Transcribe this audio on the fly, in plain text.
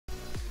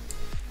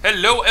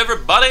Hello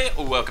everybody,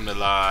 welcome to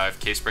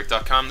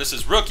livecasebreak.com. This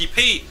is Rookie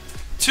Pete,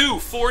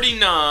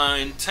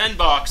 249, 10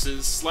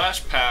 boxes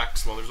 /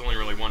 packs. Well, there's only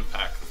really one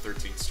pack, the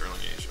 13th Sterling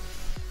Asia.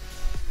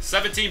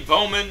 17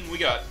 Bowman, we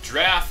got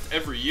draft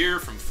every year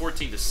from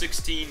 14 to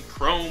 16,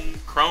 Chrome,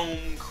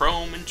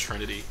 and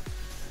Trinity.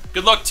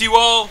 Good luck to you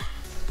all.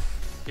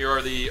 Here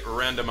are the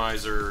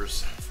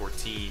randomizers for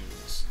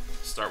teams.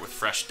 Start with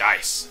fresh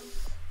dice.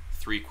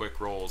 3 quick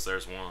rolls,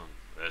 there's 1,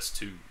 there's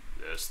 2,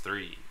 there's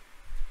 3.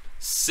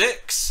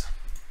 6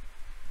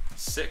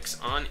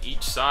 on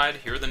each side.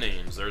 Here are the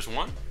names. There's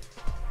 1,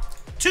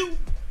 2,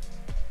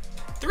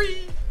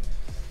 3,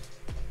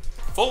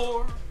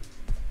 4,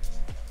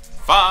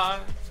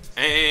 5,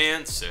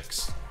 and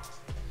 6.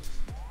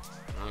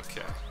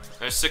 Okay.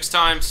 There's 6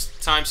 times.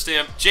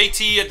 Timestamp.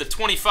 JT at the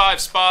 25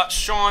 spot.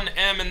 Sean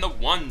M in the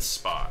 1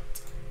 spot.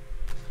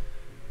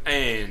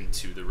 And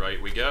to the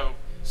right we go.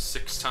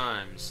 6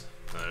 times.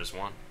 There's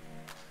 1,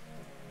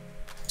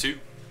 2,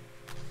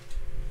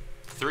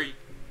 3,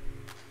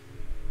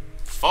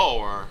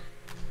 4,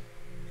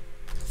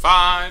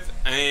 5,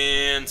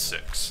 and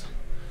 6.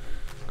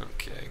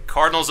 Okay,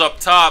 Cardinals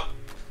up top,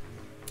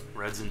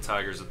 Reds and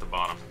Tigers at the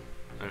bottom.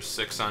 There's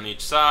 6 on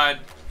each side.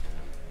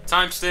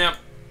 Timestamp.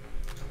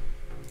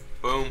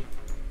 Boom,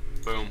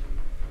 boom.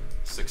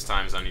 6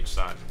 times on each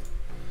side.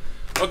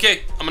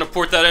 Okay, I'm gonna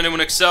port that into an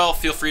Excel.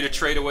 Feel free to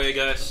trade away,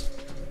 guys.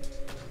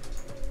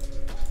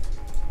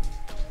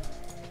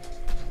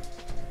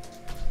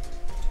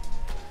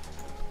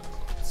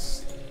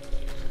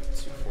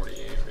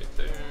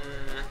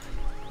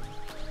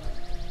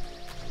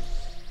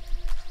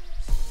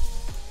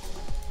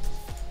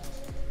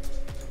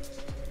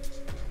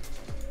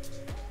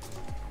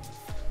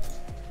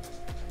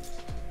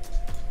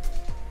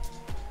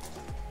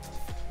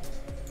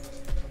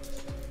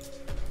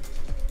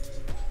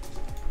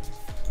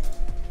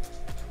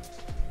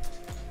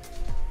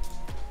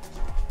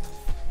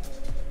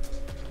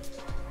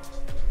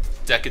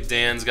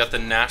 Dan's got the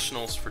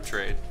Nationals for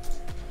trade.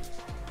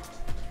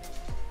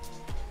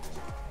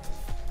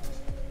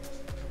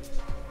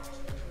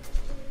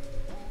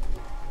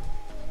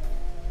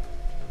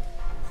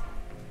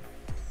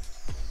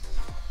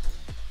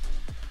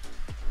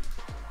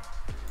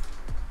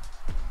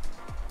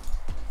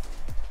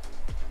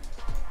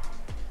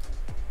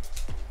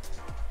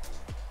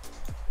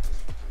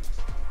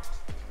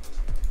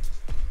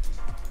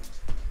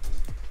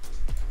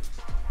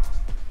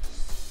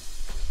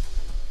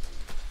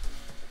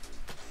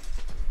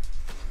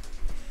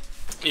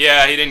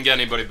 Yeah, he didn't get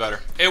anybody better.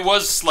 It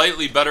was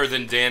slightly better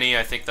than Danny.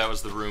 I think that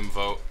was the room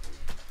vote.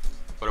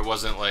 But it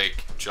wasn't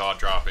like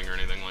jaw-dropping or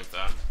anything like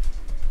that.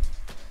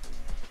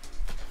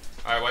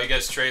 Alright, while you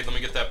guys trade, let me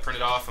get that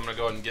printed off. I'm going to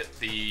go ahead and get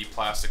the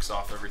plastics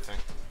off everything.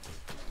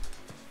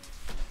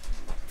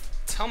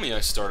 Tell me I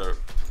started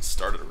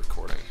a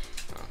recording.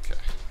 Okay,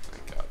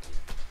 thank God.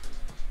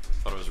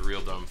 Thought it was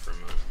real dumb for a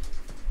minute.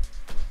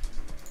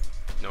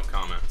 No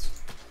comments.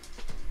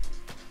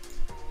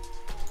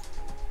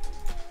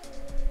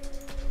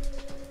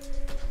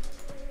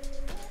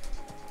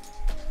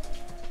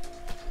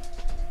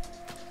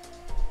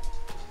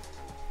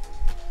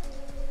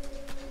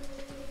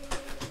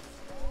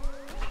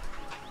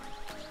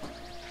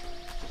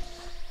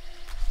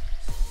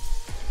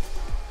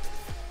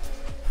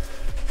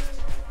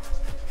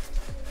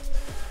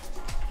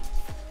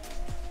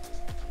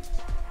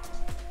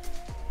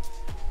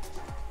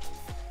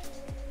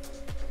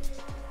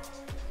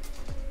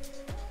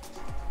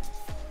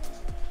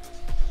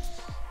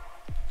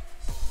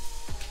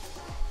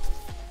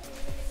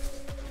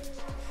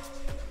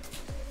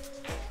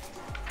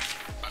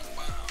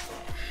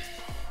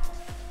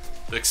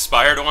 The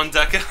expired one,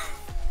 Deca.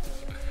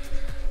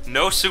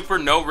 No super,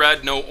 no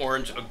red, no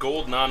orange, a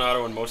gold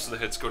non-auto, and most of the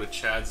hits go to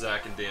Chad,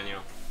 Zach, and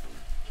Daniel.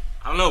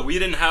 I don't know, we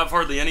didn't have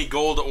hardly any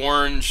gold,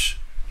 orange,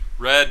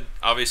 red.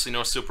 Obviously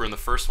no super in the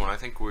first one. I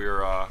think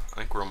we're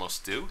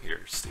almost due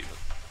here, Steven.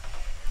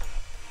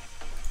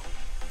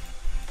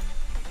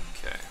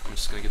 Okay, I'm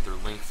just gonna get their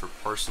link for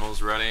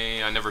personals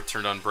ready. I never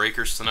turned on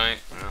breakers tonight.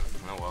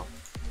 Oh well.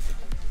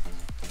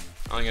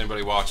 I don't think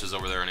anybody watches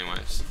over there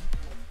anyways.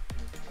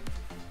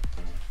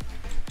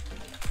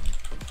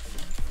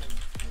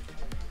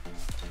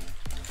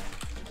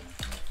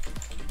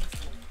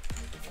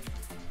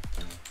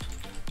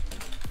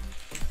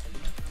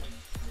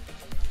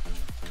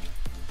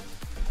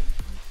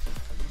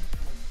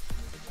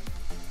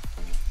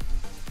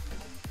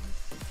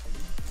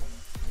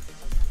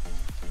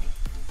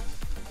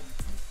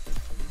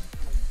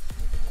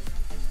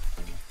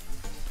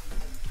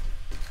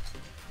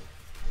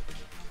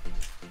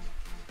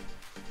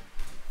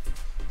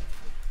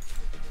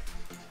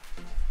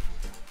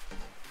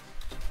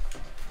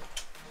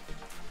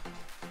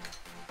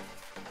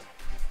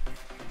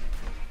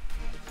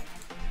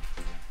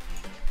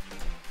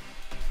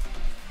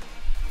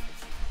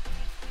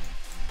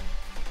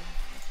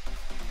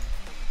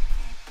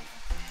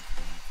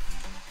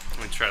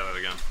 Try that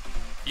again.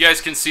 You guys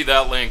can see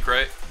that link,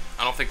 right?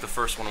 I don't think the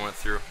first one went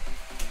through.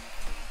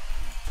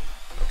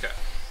 Okay.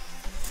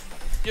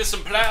 Get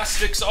some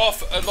plastics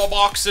off of the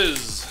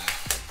boxes.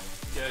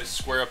 You guys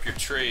square up your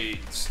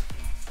trades.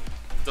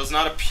 It does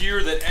not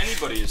appear that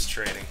anybody is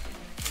trading.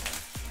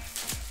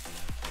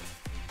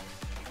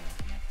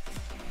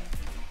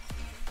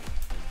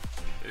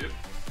 Yep.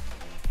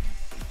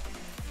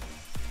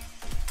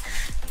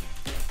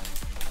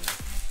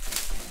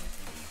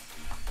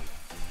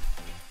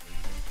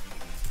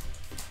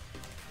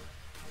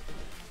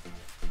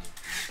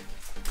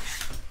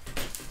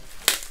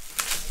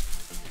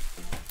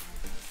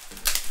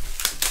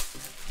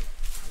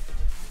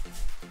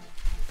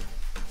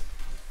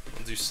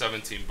 Do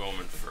 17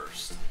 Bowman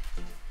first,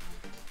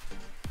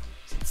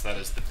 since that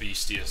is the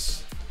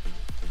beastiest.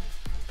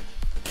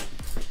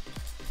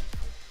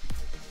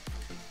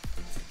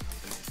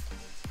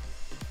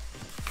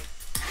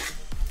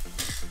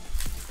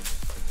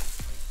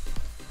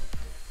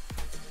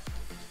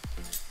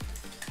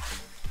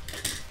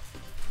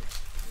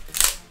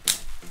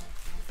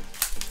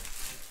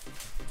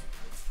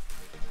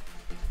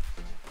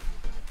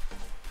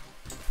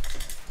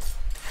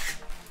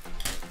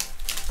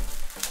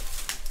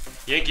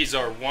 Yankees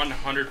are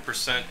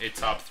 100% a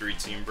top 3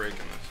 team break in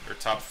this, or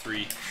top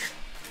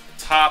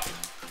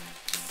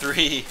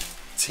three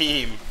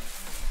team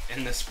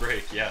in this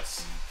break.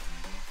 Yes,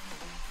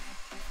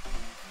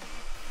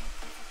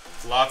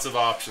 lots of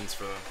options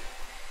for them.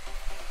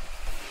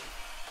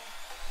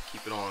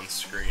 Keep it all on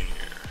screen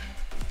here.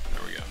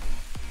 There we go.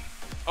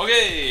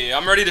 Okay,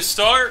 I'm ready to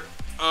start.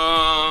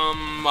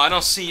 I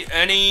don't see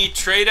any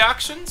trade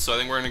action, so I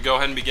think we're gonna go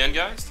ahead and begin,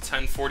 guys.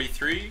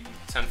 10:43,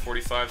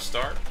 10:45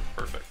 start.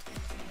 Perfect.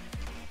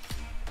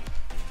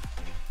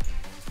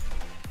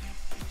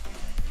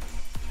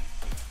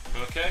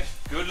 Okay,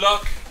 good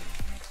luck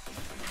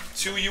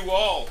to you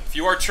all. If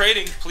you are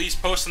trading, please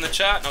post in the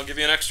chat and I'll give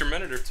you an extra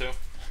minute or two.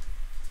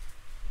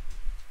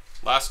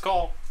 Last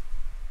call.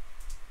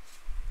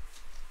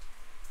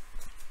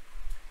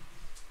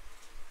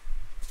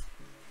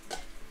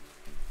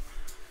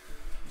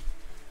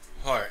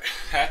 Alright,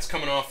 hat's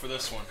coming off for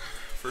this one.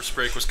 First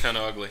break was kind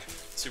of ugly.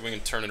 Let's see if we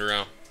can turn it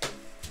around.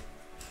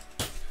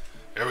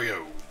 There we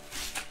go.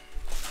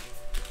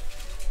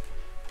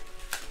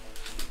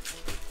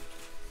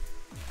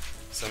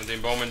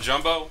 $17 Bowman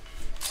Jumbo,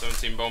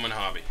 $17 Bowman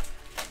Hobby.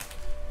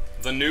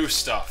 The new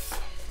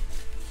stuff.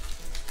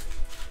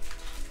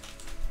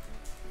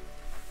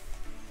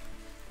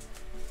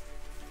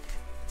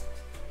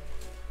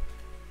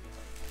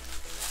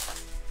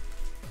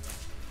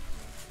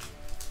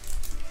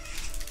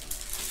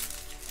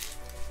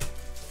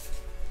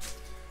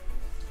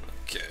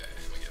 Okay,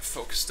 let me get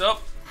focused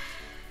up.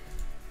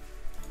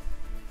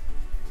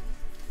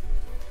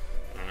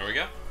 There we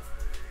go.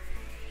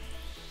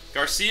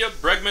 Garcia,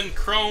 Bregman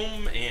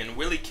Chrome, and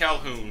Willie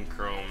Calhoun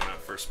Chrome in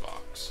that first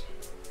box.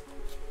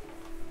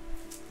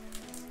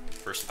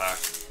 First pack.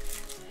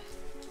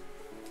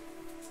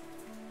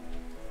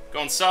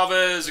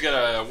 Gonsalves, we got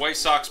a White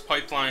Sox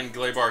Pipeline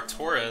Gleyber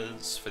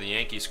Torres for the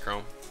Yankees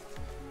Chrome.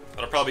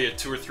 That'll probably be a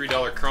 $2 or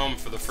 $3 Chrome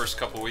for the first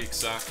couple weeks,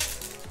 Zach.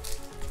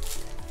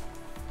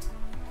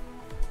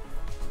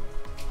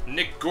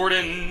 Nick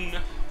Gordon,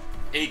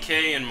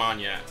 AK, and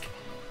Moniak.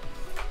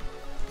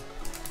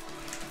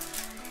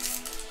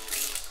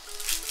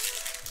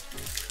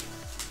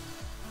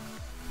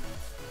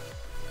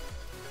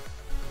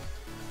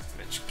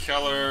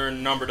 Keller,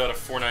 numbered out of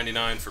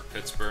 499 for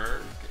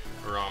Pittsburgh.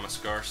 Urias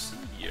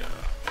Garcia.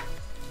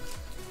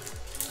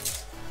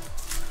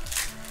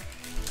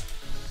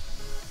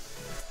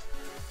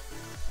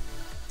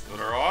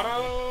 Another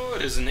auto.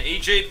 It is an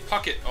AJ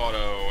Puckett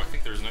auto. I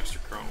think there's an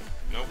extra chrome.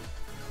 Nope.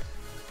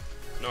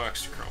 No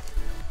extra chrome.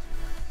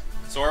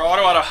 So our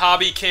auto out of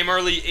Hobby came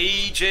early.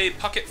 AJ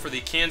Puckett for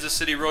the Kansas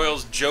City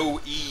Royals. Joe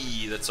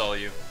E. That's all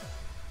you.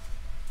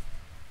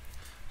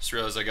 Just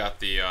realized I got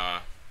the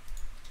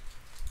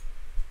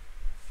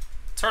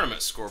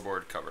tournament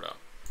scoreboard covered up.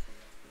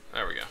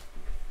 There we go.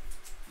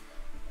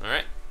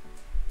 Alright.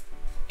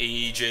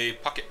 AJ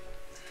Puckett.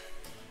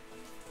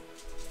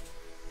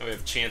 Now we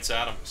have Chance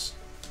Adams.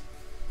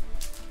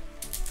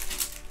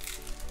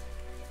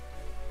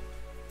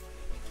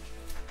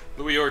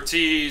 Louis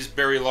Ortiz,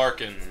 Barry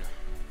Larkin,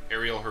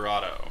 Ariel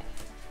Jurado.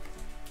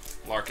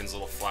 Larkin's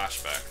little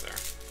flashback there.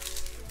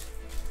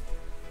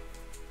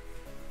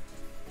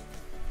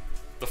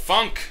 The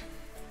Funk,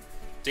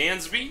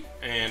 Dansby,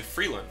 and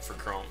Freeland for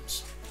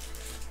Chromes.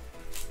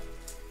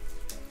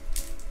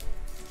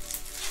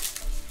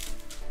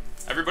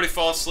 Everybody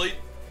fall asleep?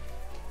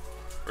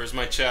 Or is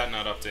my chat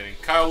not updating?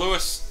 Kyle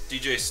Lewis,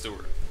 DJ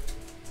Stewart.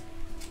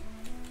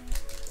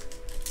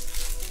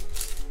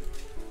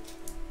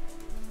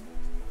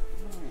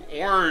 Ooh,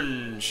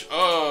 orange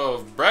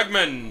of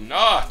Bregman.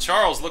 Ah,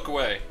 Charles, look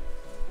away.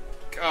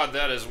 God,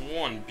 that is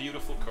one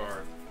beautiful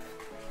card.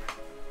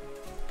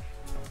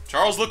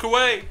 Charles, look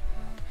away.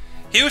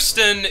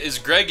 Houston is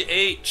Greg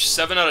H,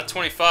 7 out of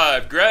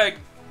 25. Greg,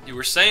 you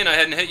were saying I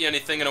hadn't hit you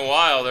anything in a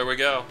while. There we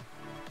go.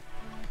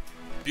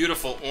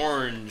 Beautiful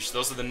orange.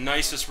 Those are the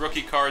nicest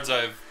rookie cards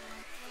I'm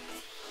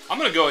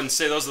going to go ahead and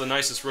say those are the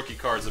nicest rookie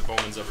cards that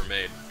Bowman's ever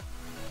made.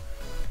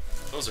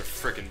 Those are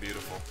freaking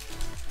beautiful.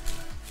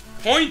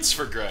 Points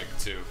for Greg,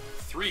 too.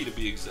 3 to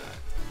be exact.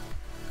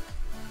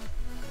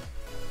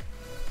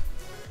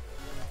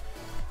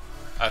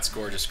 That's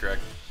gorgeous, Greg.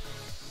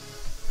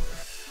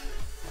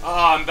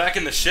 Ah, I'm back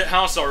in the shit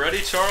house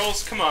already,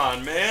 Charles? Come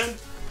on, man.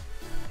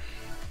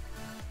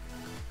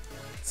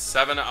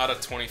 7 out of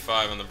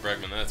 25 on the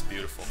Bregman. That's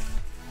beautiful.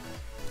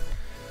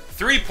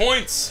 3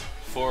 points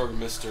for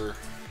Mr.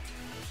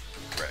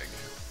 Greg.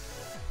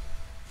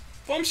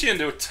 Bumps you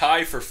into a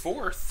tie for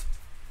 4th.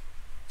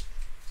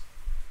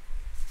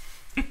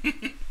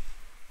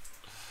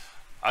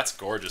 That's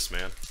gorgeous,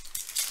 man.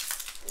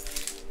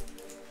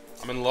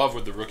 I'm in love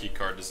with the rookie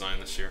card design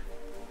this year.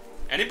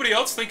 Anybody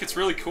else think it's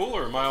really cool,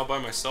 or am I all by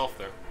myself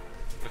there?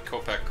 The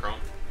Kopech Chrome.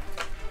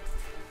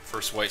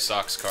 First White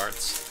Sox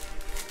cards.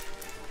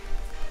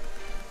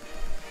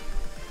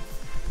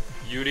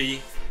 Yudi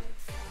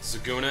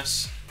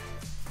Zagunis.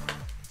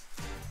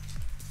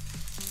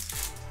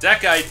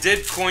 Deca, I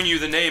did coin you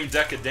the name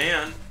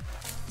Decadan,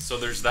 so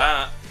there's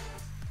that.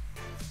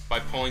 By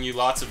pulling you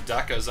lots of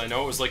Decas. I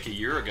know it was like a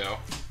year ago.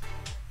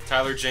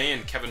 Tyler J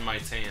and Kevin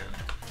Maitan.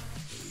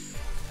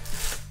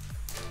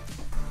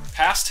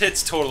 Past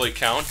hits totally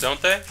count,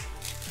 don't they?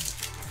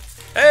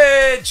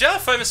 Hey,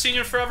 Jeff, I haven't seen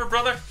you in forever,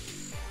 brother.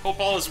 Hope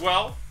all is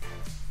well.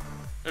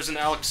 There's an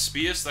Alex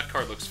Spias. That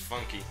card looks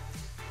funky.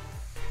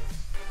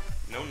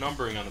 No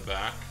numbering on the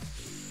back.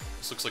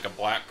 This looks like a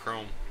black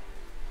chrome.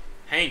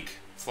 Hank,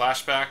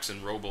 flashbacks,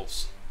 and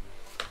Robles.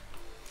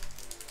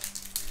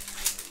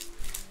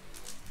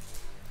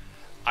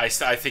 I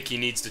think he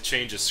needs to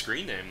change his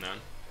screen name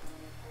then.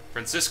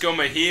 Francisco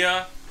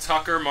Mejia,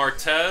 Tucker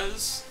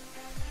Martez,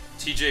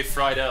 TJ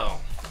Friedel.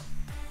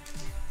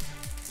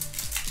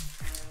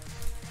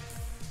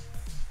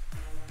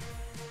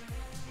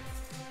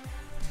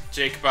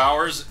 Jake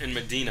Bowers and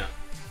Medina.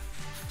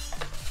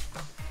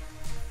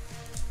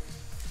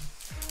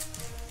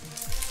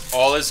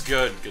 All is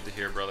good. Good to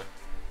hear, brother.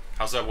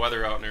 How's that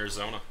weather out in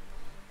Arizona?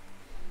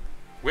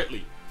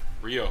 Whitley,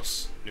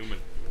 Rios, Newman.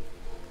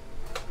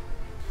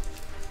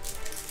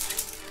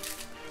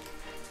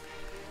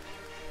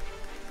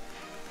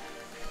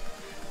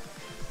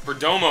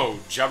 Perdomo,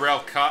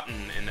 Jabril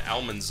Cotton, and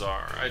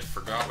Almanzar. I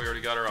forgot we already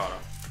got our auto.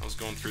 I was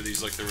going through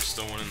these like there was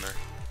still one in there.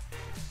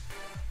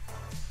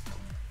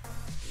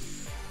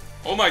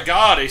 Oh my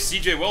god, a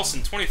CJ Wilson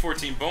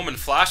 2014 Bowman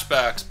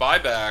Flashbacks,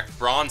 Buyback,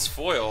 Bronze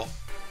Foil.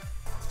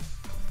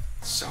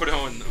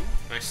 Soto and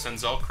nice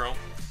Senzel Chrome.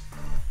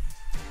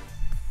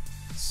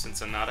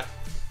 Cincinnati.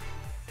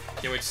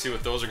 Can't wait to see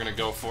what those are going to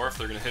go for, if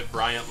they're going to hit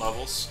Bryant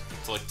levels.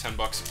 It's like $10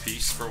 a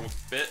piece for a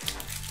bit.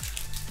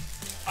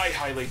 I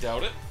highly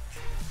doubt it.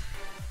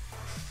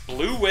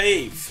 Blue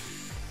Wave.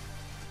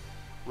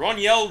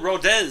 Roniel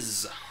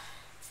Rodez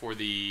for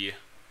the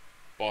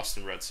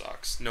Boston Red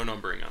Sox. No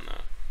numbering on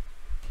that.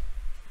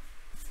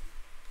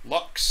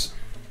 Lux.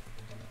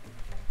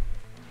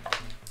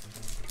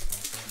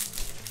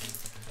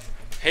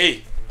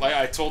 Hey, like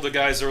I told the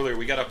guys earlier,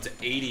 we got up to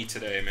 80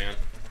 today, man.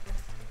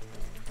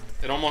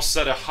 It almost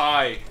set a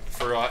high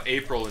for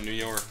April in New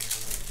York.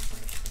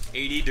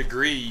 80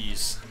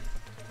 degrees.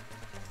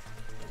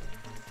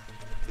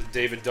 The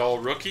David Dahl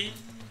rookie.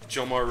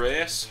 Jomar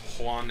Reyes,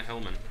 Juan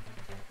Hillman.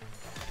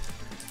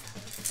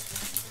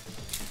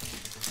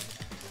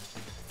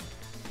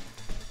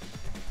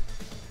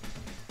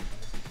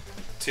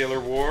 Taylor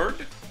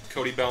Ward,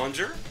 Cody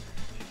Bellinger,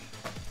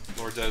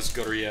 Lourdes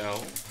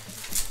Gurriel.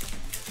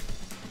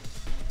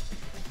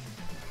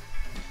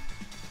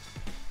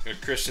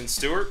 Got Christian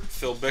Stewart,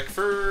 Phil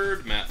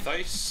Bickford, Matt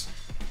Theis.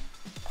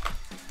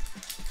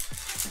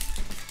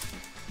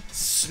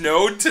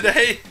 Snowed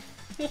today?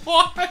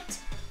 What?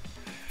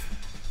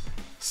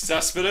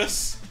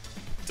 Cespedes,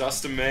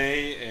 Dustin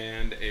May,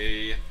 and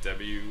a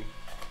WBC.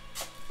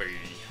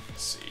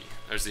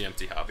 There's the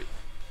empty hobby.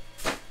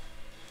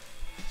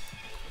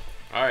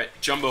 Alright,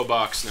 jumbo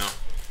box now.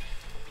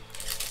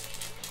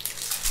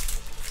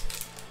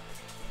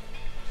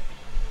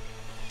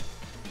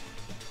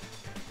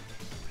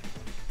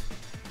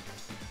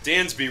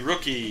 Dansby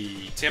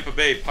rookie, Tampa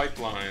Bay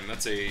Pipeline.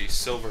 That's a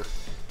silver.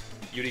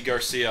 Yudi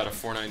Garcia out of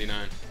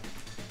 $4.99.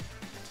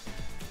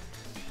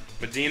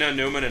 Medina,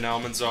 Newman, and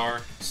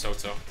Almanzar,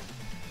 Soto.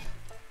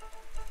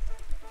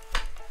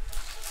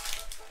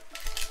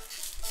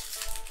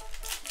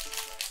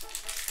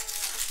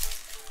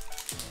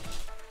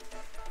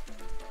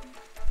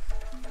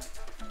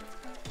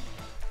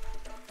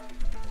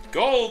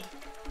 Gold,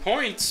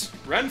 points,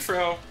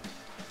 Renfro,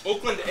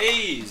 Oakland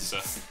A's.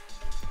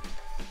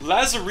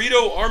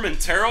 Lazarito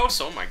Armenteros,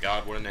 oh my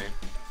god, what a name.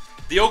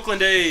 The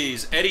Oakland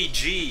A's, Eddie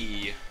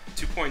G.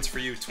 2 points for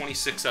you,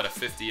 26 out of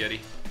 50, Eddie.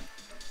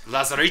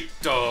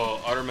 Lazarito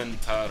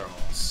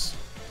Armenteros.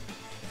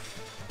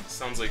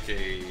 Sounds like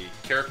a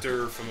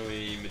character from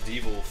a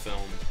medieval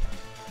film.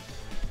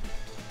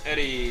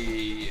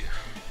 Eddie.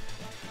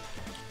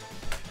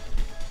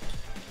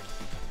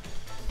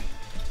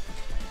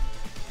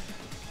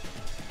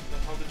 Where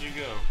the hell did you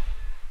go?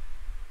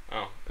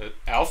 Oh, it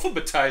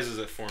alphabetizes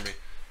it for me.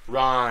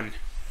 Ron,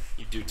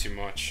 you do too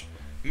much.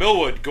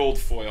 Millwood, gold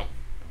foil.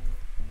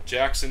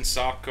 Jackson,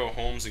 Sopko,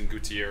 Holmes, and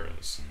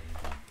Gutierrez.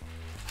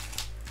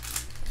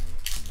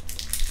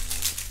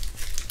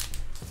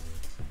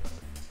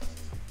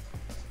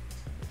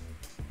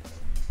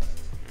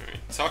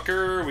 Alright,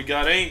 Tucker, we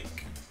got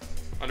ink.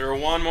 Under a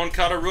Juan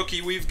Moncada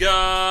rookie, we've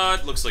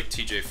got... looks like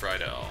TJ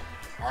Friedel.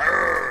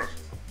 Arrgh.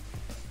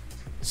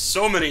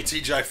 So many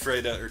TJ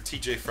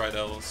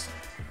Friedels.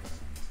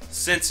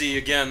 Cincy,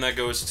 again, that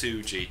goes to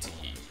JT.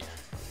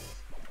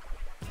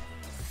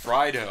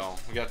 Friedel.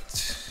 We got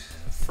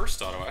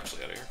first auto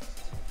actually out of here.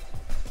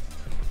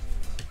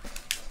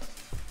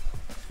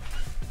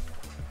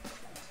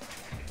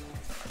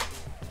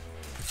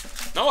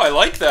 No, I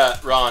like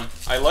that, Ron.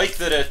 I like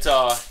that it,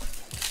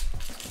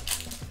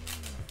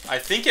 I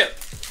think it...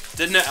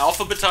 didn't it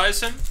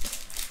alphabetize him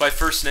by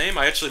first name?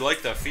 I actually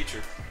like that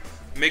feature.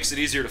 It makes it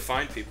easier to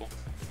find people.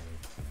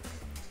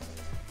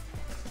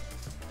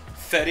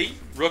 Fetty,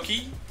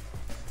 rookie.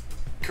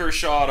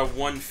 Kershaw to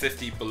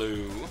 150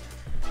 blue.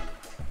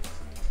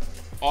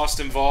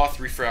 Austin Voth,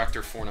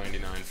 refractor,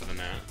 $4.99 for the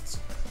Nats.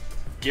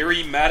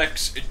 Gary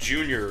Maddox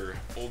Jr.,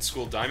 old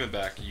school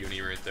Diamondback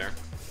uni right there.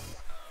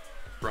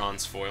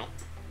 Bronze foil.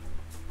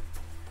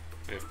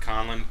 We have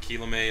Conlon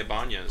Kilome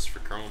Ibanez for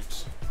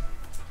Chromes.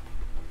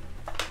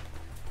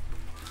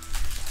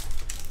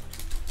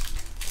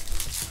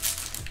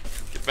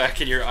 Get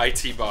back in your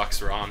IT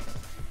box, Ron.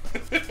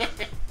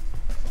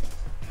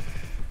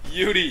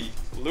 Yudi,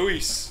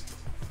 Luis.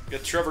 We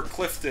got Trevor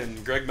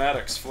Clifton, Greg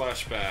Maddox,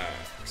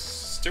 flashbacks.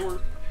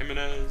 Stewart,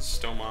 Jimenez,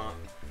 Stoma,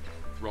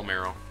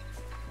 Romero.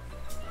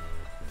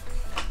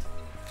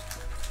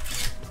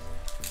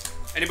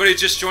 Anybody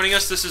just joining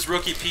us, this is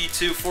Rookie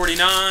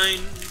P249.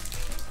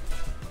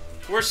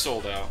 We're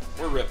sold out.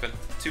 We're ripping.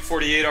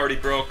 248 already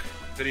broke.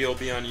 Video will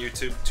be on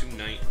YouTube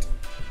tonight.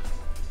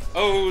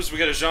 O's, we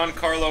got a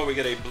Giancarlo, we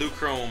got a Blue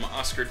Chrome,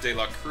 Oscar De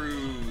La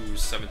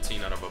Cruz,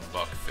 17 out of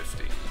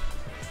 $1.50.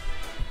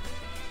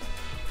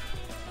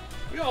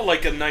 We all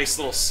like a nice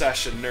little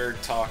session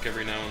nerd talk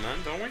every now and then,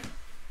 don't we?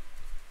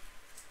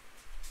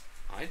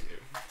 I do.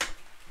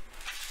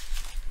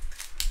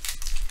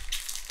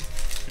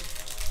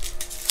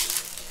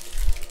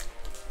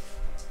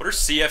 What are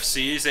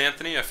CFCs,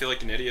 Anthony? I feel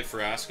like an idiot for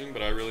asking,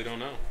 but I really don't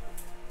know.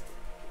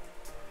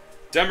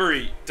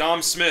 Demery,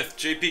 Dom Smith,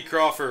 JP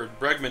Crawford,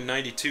 Bregman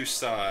 92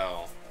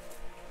 style.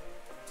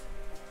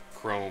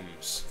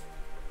 Chromes.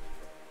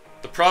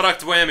 The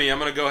product whammy. I'm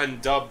going to go ahead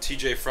and dub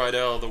TJ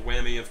Friedel the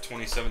whammy of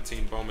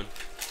 2017 Bowman.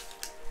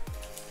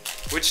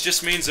 Which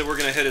just means that we're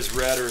going to hit his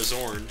red or his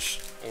orange.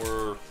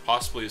 Or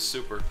possibly his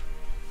super.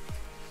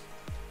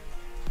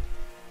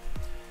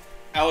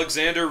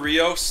 Alexander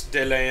Rios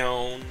de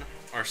Leon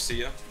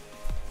Arcia.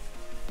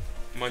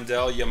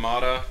 Mundell,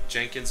 Yamada,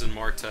 Jenkins, and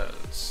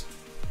Martez.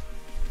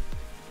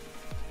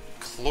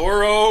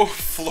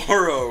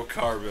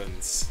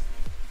 Chlorofluorocarbons.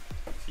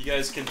 You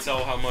guys can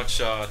tell how much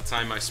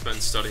time I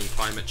spend studying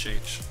climate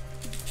change.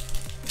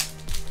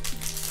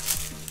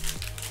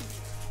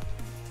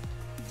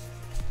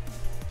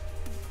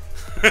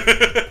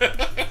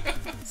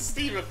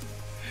 Steven.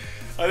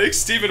 I think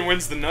Steven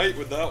wins the night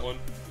with that one.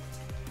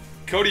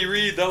 Cody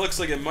Reed, that looks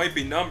like it might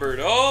be numbered.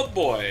 Oh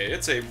boy,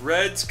 it's a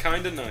Reds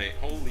kind of night.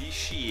 Holy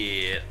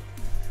shit.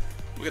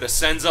 We got a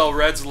Senzel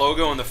Reds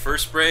logo in the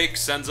first break.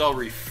 Senzel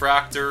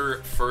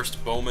refractor,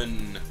 first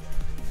Bowman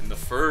in the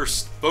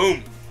first.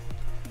 Boom.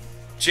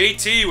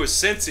 JT was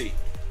Cincy.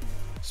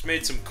 Just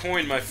made some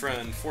coin, my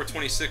friend.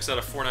 426 out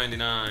of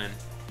 499.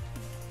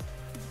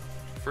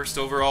 First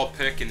overall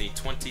pick in the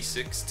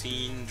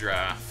 2016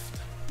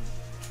 draft.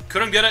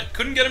 Couldn't get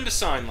him to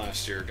sign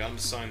last year. Got him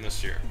to sign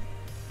this year.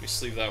 Let me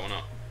sleeve that one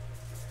up.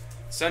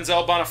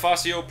 Senzel,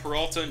 Bonifacio,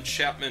 Peralta, and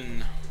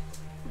Chapman.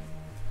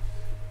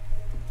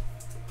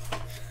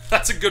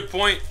 That's a good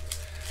point.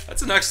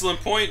 That's an excellent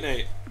point,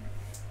 Nate.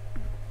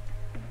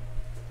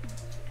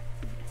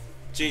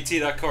 JT,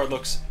 that card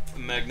looks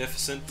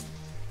magnificent.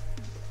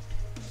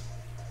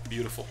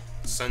 Beautiful.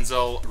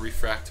 Senzel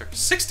refractor.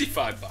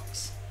 65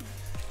 bucks.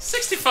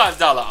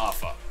 $65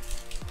 offer.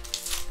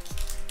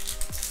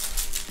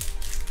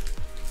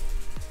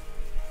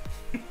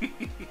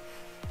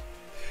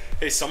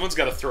 Hey, someone's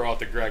got to throw out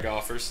the Greg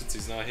offer since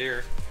he's not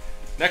here.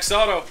 Next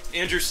auto,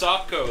 Andrew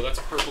Sopko. That's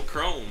a purple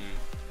chrome.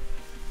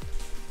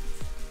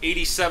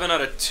 87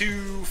 out of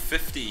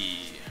 250.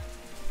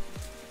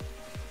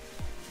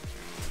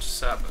 What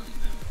just happened?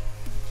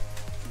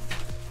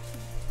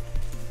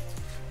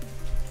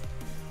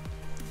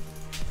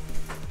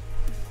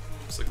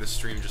 Looks like the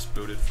stream just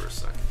booted for a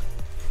second.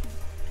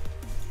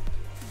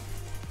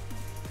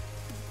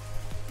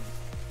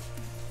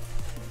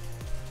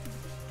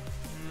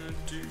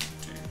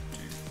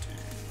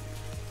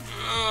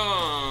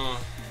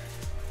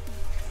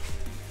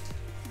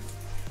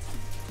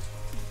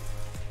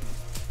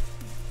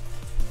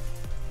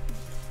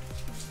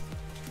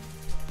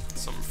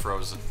 Something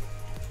frozen.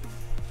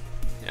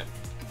 Yeah.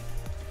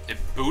 It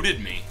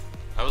booted me.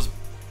 That was,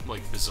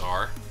 like,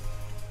 bizarre.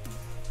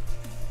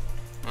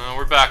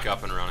 We're back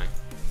up and running.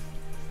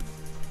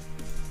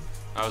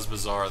 That was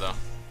bizarre, though.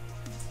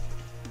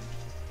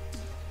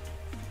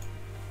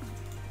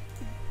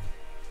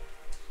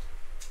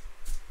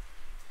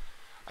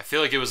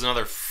 feel like it was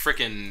another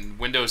frickin'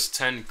 Windows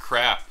 10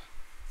 crap.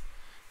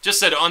 Just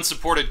said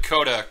unsupported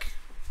codec.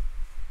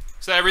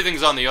 So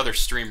everything's on the other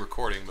stream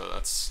recording, but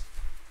that's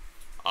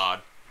odd.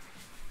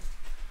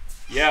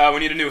 Yeah, we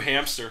need a new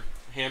hamster.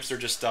 Hamster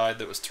just died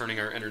that was turning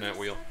our internet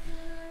wheel.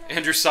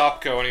 Andrew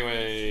Sopko,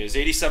 anyways.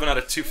 87 out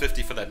of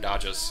 250 for that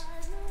Dodgers.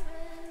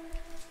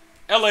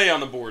 LA on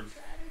the board.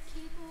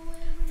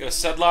 Got a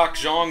Sedlock,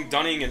 Zhang,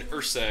 Dunning, and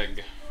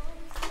Urseg.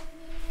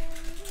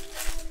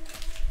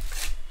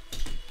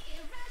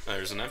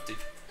 There's an empty.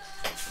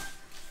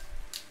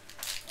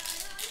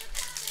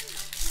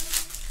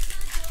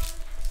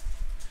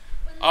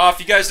 If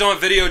you guys don't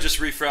have video, just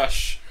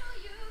refresh.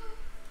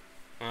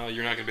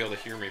 You're not going to be able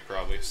to hear me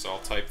probably, so I'll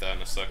type that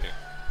in a second.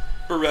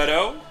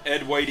 Barreto,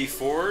 Ed Whitey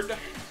Ford,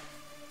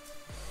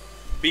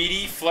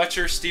 Beatty,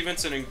 Fletcher,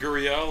 Stevenson, and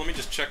Gurriel. Let me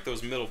just check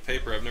those middle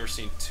paper. I've never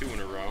seen 2 in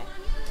a row.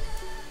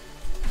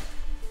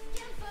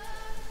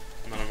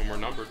 None of them were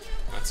numbered.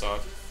 That's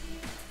odd.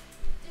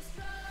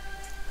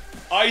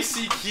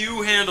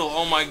 ICQ handle.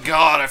 Oh my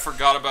god, I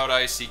forgot about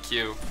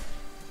ICQ.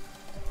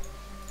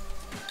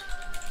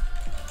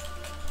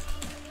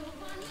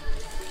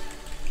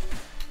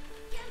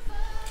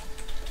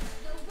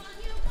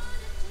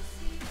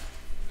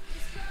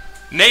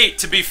 Nate,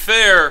 to be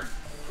fair,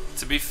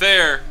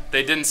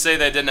 they didn't say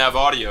they didn't have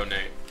audio,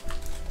 Nate.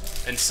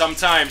 And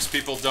sometimes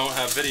people don't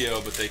have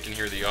video, but they can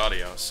hear the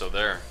audio, so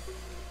there.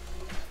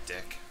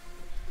 Dick.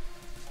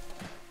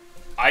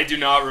 I do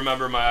not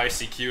remember my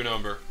ICQ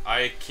number.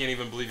 I can't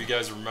even believe you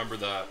guys remember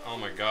that. Oh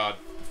my god.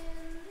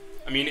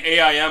 I mean,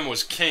 AIM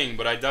was king,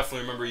 but I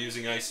definitely remember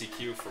using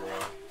ICQ for a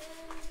while.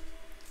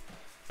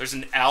 There's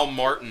an Al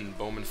Martin,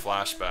 Bowman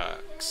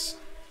Flashbacks.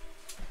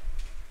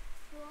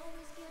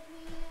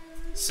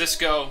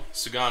 Cisco,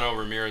 Sugano,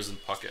 Ramirez, and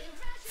Puckett.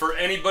 For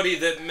anybody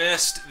that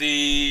missed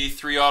the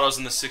 3 autos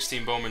in the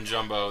 16 Bowman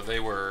Jumbo, they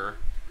were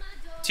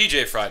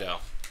TJ Friedel,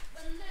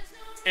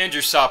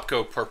 Andrew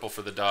Sopko, purple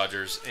for the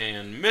Dodgers,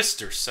 and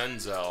Mr.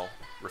 Senzel,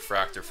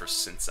 refractor for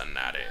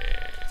Cincinnati.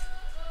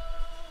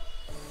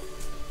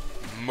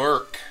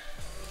 Merck.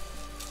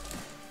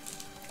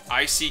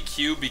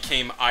 ICQ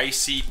became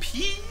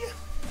ICP?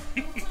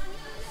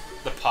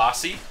 The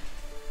posse?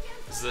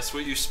 Is this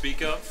what you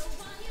speak of?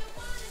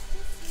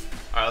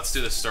 Alright, let's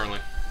do this, Sterling.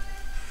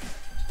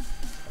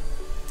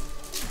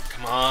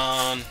 Come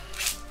on.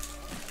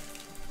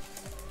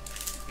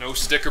 No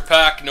sticker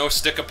pack, no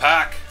sticker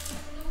pack.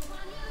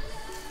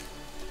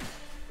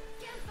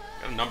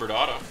 Got a numbered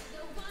auto.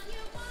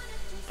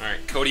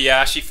 Alright, Cody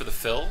Ashe for the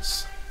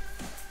Phils.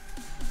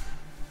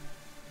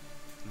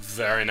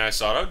 Very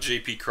nice auto.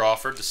 JP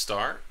Crawford to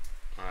start.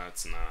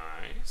 That's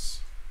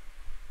nice.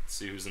 Let's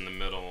see who's in the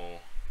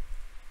middle.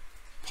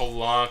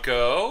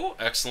 Polanco.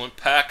 Excellent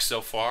pack so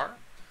far.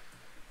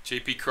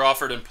 JP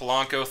Crawford and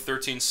Polanco,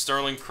 13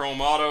 Sterling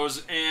Chrome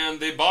Autos, and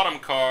the bottom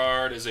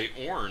card is a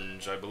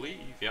orange, I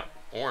believe. Yep,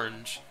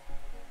 orange.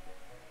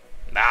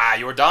 Nah,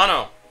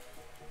 Giordano.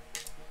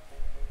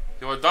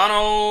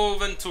 Giordano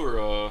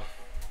Ventura. You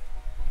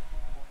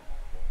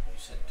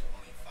said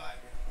 25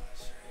 or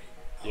less,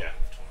 right? Yeah.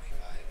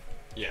 25.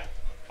 Yeah,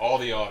 all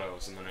the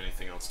autos, and then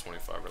anything else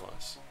 25 or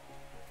less.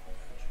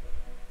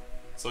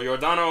 So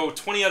Giordano,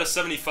 20 out of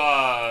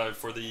 75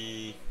 for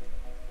the...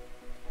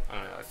 I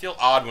don't know, I feel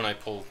odd when I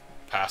pull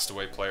passed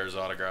away players'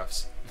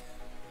 autographs.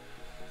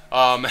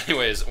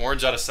 Anyways,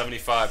 orange out of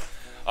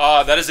 75.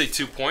 That is a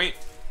 2-point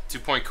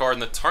card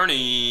in the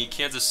tourney.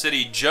 Kansas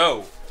City,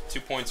 Joe.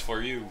 2 points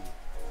for you.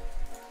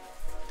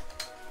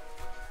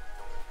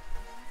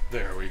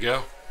 There we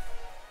go.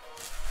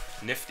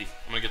 Nifty.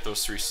 I'm gonna get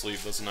those 3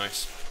 sleeves. Those are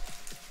nice.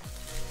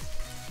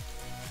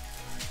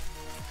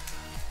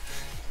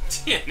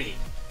 Danny.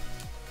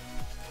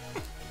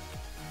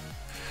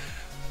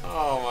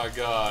 Oh my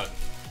god.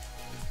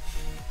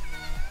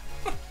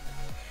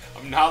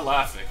 I'm not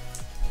laughing.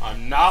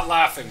 I'm not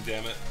laughing,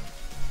 damn it.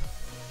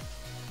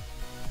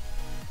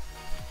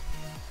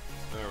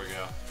 There we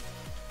go.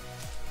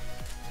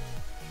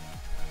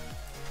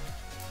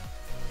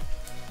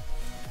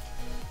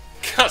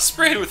 Got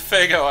sprayed with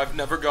Fago. I've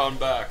never gone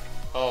back.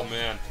 Oh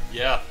man,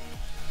 yeah.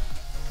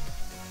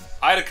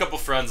 I had a couple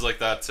friends like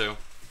that too.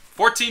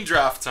 14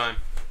 draft time.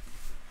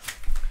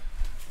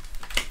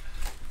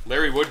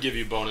 Larry would give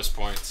you bonus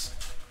points.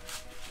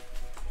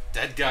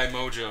 Dead guy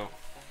mojo.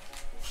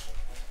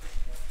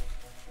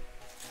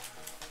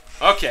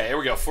 Okay, here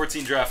we go.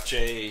 14 draft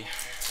J.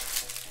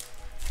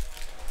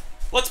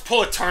 Let's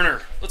pull a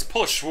Turner. Let's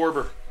pull a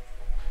Schwarber.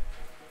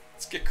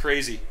 Let's get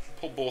crazy.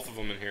 Pull both of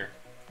them in here.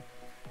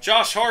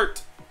 Josh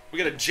Hart. We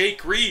got a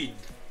Jake Reed.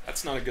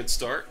 That's not a good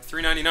start.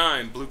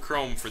 $3.99 blue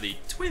chrome for the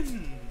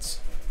Twins.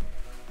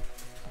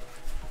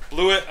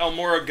 Blewett,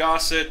 Elmora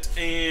Gossett,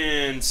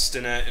 and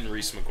Stinnett and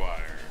Reese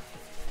McGuire.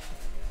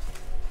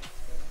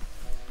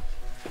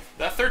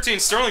 That 13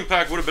 Sterling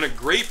pack would have been a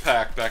great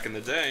pack back in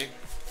the day.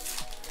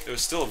 It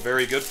was still a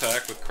very good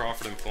pack with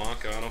Crawford and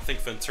Polanco. I don't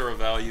think Ventura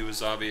value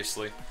is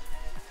obviously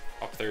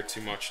up there too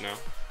much now.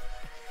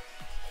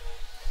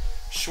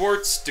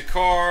 Schwartz,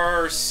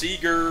 Dakar,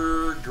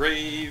 Seager,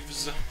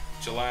 Graves,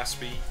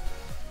 Gillespie.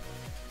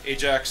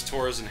 Ajax,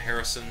 Torres, and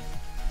Harrison.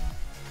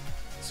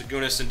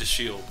 Zagunis and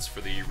DeShields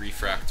for the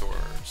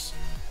refractors.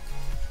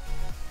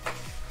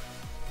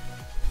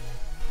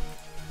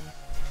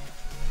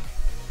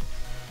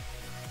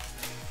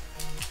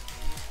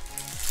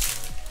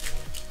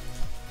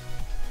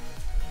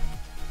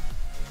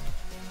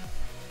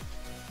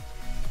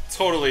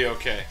 Totally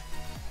okay.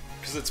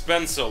 Because it's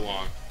been so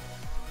long.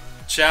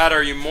 Chad,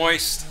 are you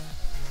moist?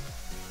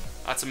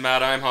 That's a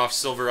Matt Imhoff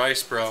Silver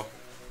Ice, bro.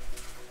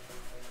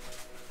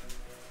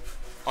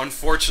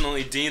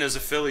 Unfortunately, Dean is a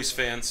Phillies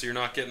fan, so you're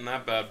not getting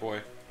that bad boy.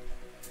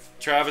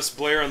 Travis,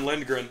 Blair, and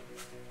Lindgren.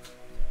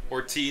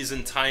 Ortiz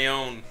and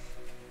Tyone.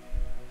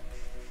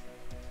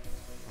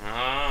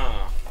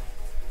 Ah.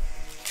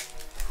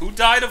 Who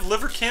died of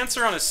liver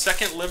cancer on his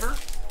second liver?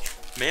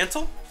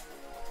 Mantle?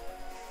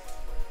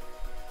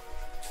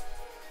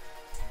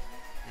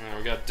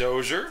 We got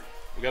Dozier.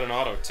 We got an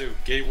auto, too.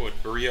 Gatewood,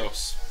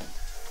 Barrios.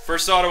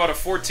 First auto out of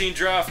 14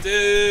 draft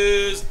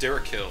is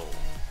Derek Hill.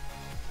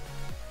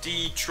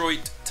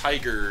 Detroit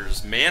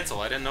Tigers. Mantle.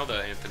 I didn't know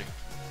that, Anthony.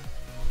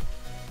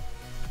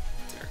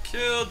 Derek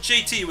Hill.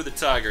 JT with the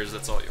Tigers.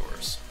 That's all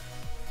yours.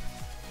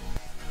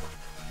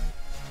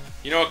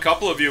 You know, a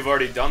couple of you have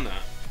already done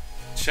that.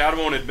 Chad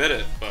won't admit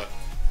it, but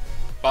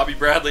Bobby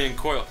Bradley and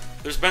Coyle.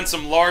 There's been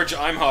some large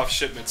Imhoff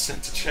shipments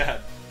sent to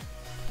Chad.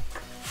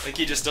 I think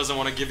he just doesn't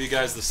want to give you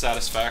guys the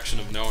satisfaction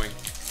of knowing.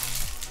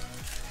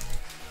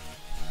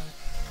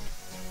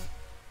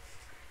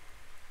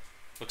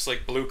 Looks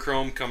like blue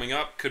chrome coming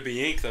up. Could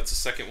be ink. That's the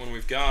second one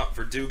we've got.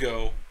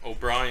 Verdugo,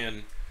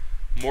 O'Brien,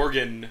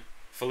 Morgan,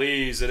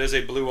 Feliz. It is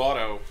a blue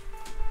auto.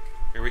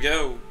 Here we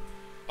go.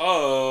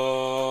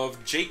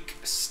 Of Jake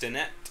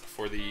Stinnett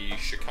for the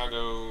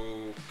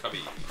Chicago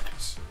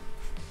Cubbies.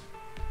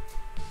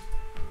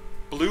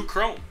 Blue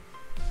chrome.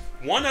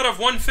 1 out of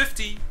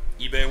 150.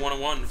 eBay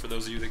 101 for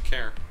those of you that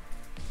care.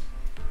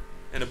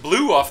 And a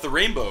blue off the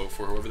rainbow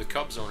for whoever the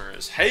Cubs owner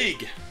is.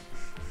 Haig.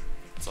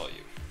 That's all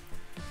you.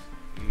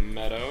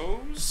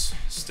 Meadows.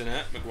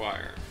 Stinnett,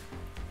 McGuire.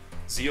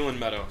 Zeal and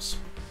Meadows.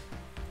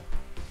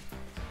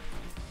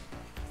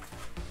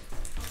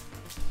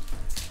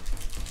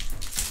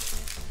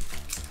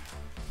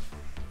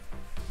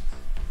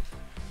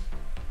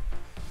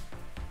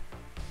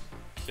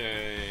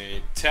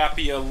 Okay.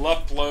 Tapia,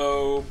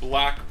 Luplow,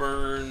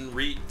 Blackburn,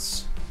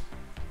 Reitz.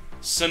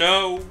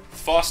 Sano,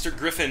 Foster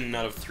Griffin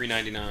out of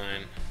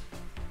 399.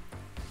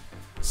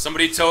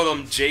 Somebody told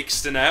him Jake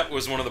Stinnett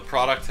was one of the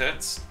product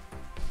hits.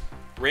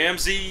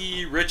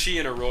 Ramsey, Richie,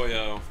 and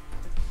Arroyo.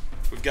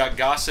 We've got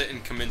Gossett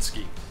and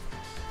Kaminsky.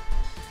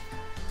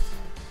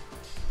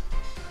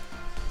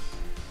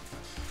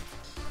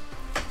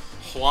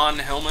 Juan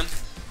Hellman.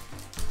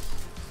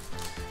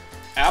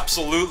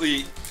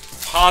 Absolutely,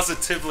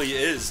 positively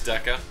is,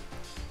 Deca.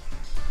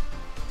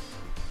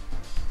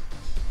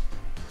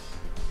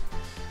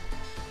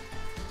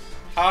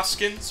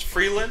 Hoskins,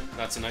 Freeland.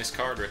 That's a nice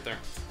card right there.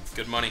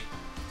 Good money.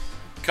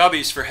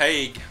 Cubbies for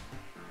Haig.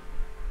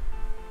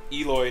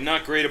 Eloy,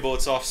 not gradable,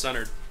 it's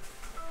off-centered.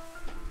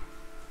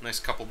 Nice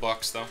couple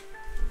bucks, though.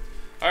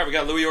 Alright, we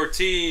got Louis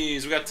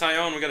Ortiz, we got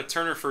Tyone, we got a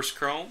Turner first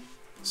chrome.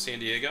 San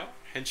Diego,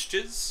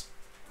 Henschges,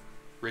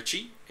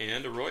 Richie,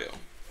 and Arroyo.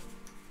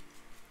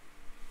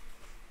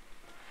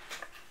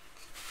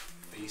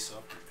 Face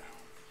up or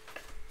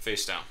down?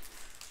 Face down.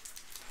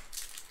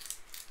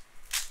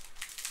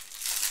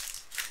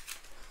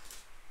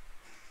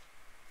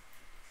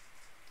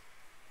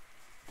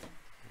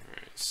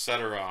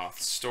 Sederoth,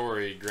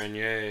 Story,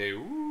 Grenier.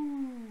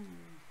 Ooh.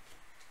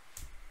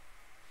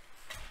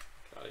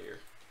 Get out of here.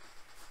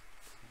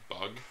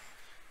 Bug.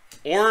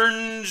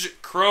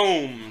 Orange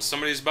Chrome.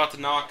 Somebody's about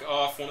to knock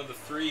off one of the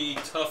 3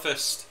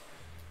 toughest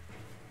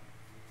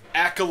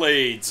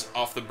accolades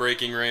off the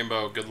Breaking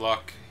Rainbow. Good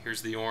luck.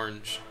 Here's the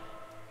orange.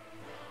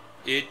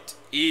 It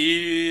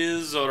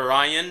is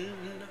Ryan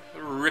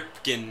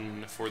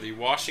Ripken for the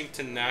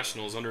Washington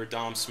Nationals under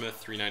Dom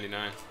Smith,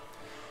 $3.99.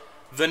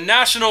 The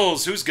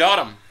Nationals, who's got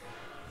them?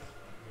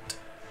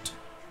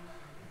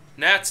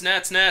 Nats,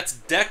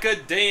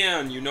 Deca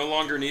Dan, you no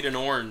longer need an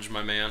orange,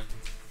 my man.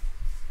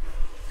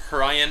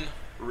 Ryan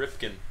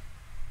Ripken.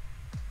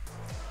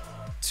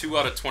 2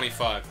 out of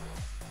 25.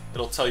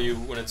 It'll tell you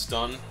when it's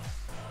done.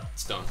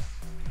 It's done.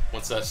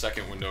 Once that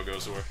second window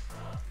goes away.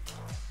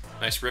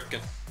 Nice Ripken.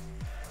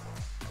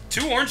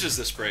 2 oranges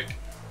this break.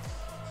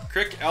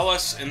 Crick,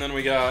 Ellis, and then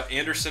we got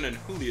Anderson and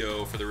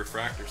Julio for the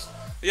refractors.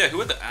 Yeah, who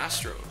had the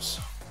Astros?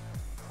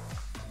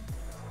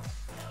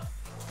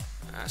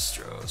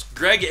 Astros.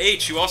 Greg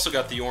H., you also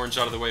got the orange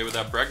out of the way with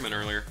that Bregman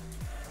earlier.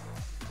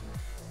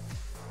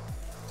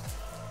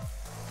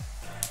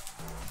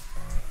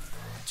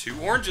 Two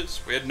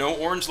oranges. We had no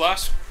orange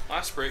last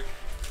break.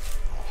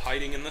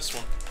 Hiding in this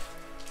one.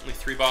 Only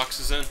 3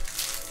 boxes in.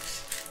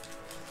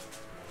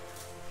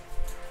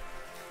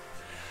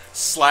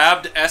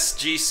 Slabbed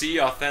SGC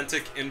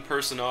authentic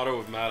in-person auto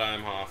of Matt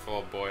Imhoff.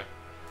 Oh boy.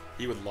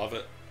 He would love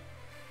it.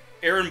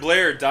 Aaron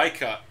Blair die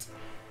cut.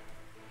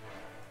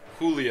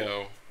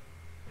 Julio.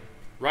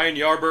 Ryan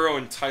Yarborough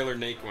and Tyler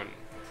Naquin.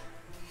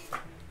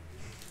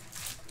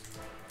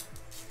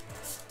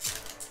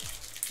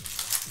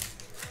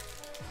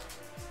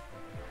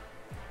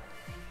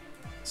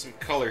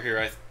 color here.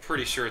 I'm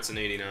pretty sure it's an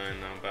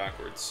 89 now,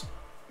 backwards.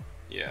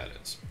 Yeah, it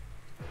is.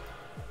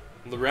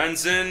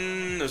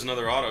 Lorenzen, there's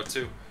another auto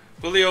too.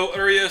 Julio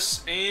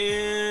Urias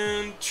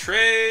and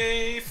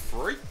Trey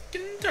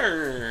freaking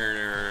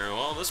Turner.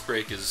 Well, this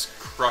break is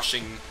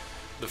crushing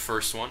the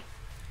first one.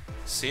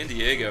 San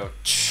Diego,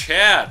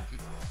 Chad.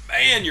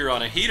 Man, you're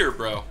on a heater,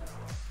 bro.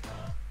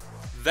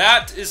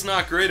 That is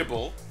not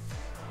gradable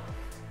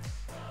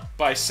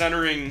by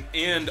centering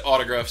and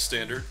autograph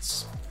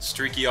standards.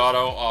 Streaky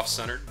auto,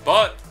 off-centered.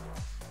 But,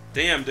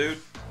 damn, dude.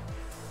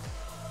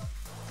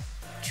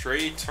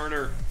 Trey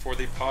Turner for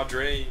the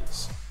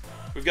Padres.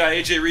 We've got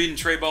AJ Reed and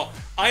Trey Ball.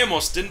 I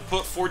almost didn't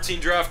put 14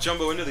 draft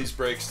jumbo into these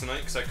breaks tonight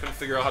because I couldn't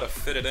figure out how to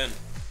fit it in.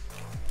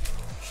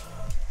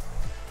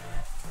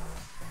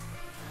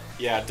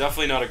 Yeah,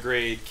 definitely not a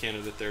grade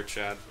candidate there,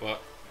 Chad,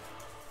 but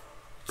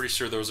pretty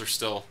sure those are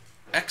still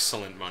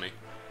excellent money.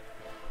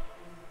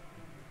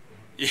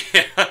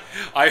 Yeah,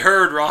 I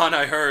heard, Ron,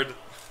 I heard.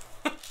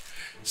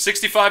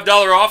 $65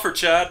 offer,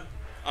 Chad,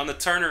 on the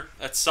Turner.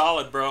 That's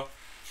solid, bro.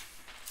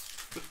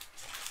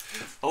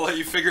 I'll let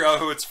you figure out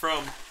who it's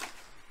from.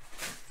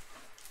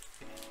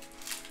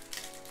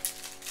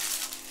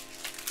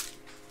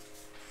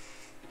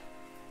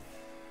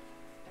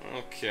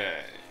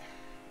 Okay.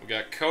 We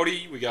got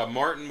Cody, we got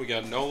Martin, we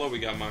got Nola, we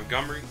got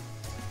Montgomery,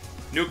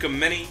 Nuka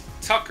Mini,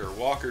 Tucker,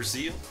 Walker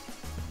Zeal,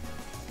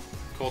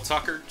 Cole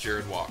Tucker,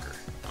 Jared Walker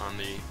on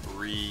the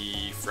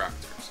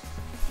refractors.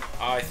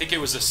 I think it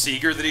was a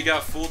Seager that he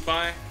got fooled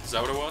by. Is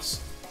that what it was?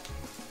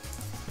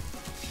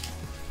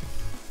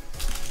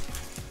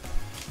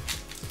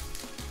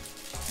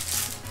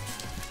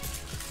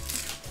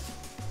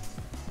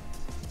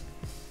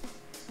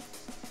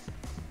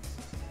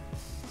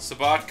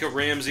 Sabatka,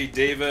 Ramsey,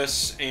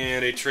 Davis,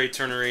 and a Trey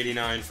Turner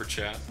 89 for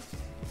Chad.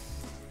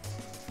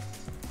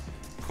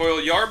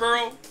 Coyle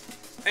Yarborough,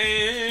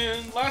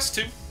 and last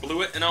two,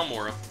 Blewett and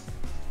Almora.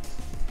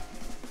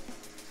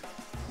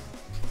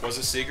 Was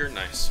it Seager?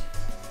 Nice.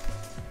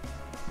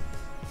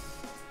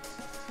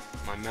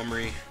 My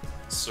memory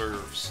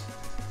serves.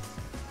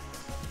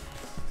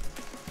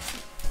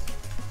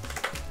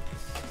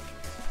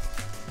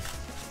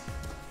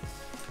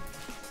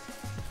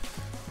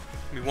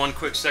 Give me one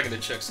quick second to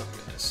check something,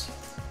 guys.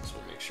 Just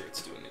want to make sure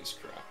it's doing these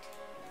correct.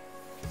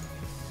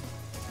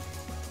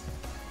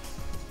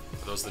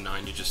 Are those the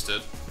 9 you just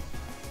did?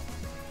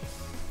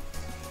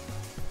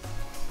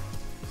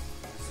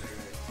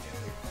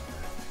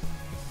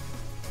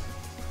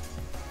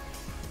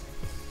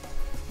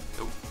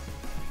 Nope.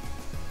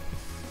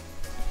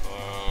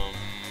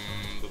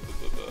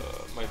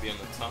 Might be on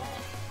the top.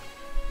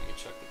 Let me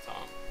check the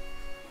top.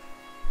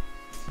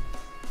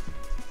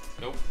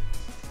 Nope.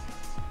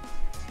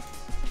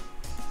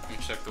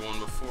 Check the one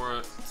before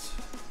it.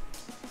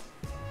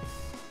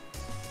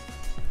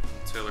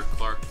 Taylor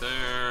Clark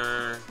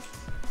there.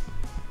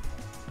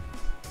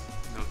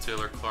 No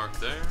Taylor Clark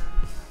there.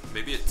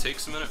 Maybe it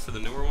takes a minute for the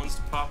newer ones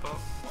to pop up.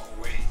 Oh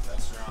wait,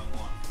 that's the wrong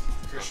one.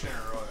 Christian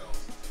Arroyo.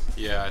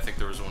 Yeah, I think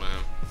there was one of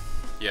him.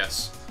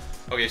 Yes.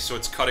 Okay, so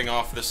it's cutting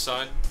off this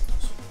side.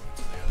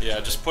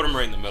 Yeah, just put them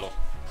right in the middle.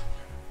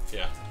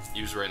 Yeah,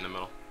 use right in the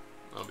middle.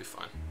 That'll be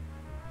fine.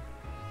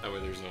 That way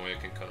there's no way I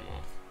can cut them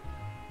off.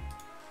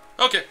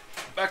 Okay,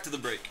 back to the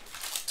break.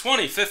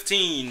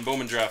 2015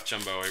 Bowman Draft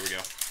Jumbo. Here we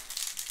go.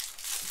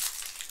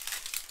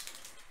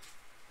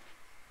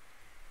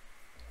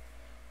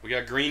 We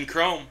got green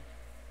chrome.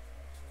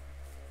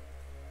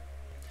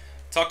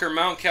 Tucker,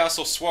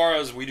 Mountcastle,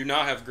 Suarez. We do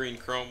not have green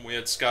chrome. We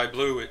had sky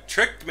blue. It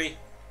tricked me.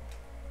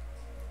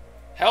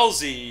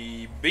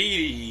 Halsey,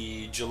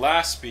 Beatty,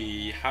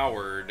 Gillespie,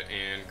 Howard,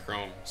 and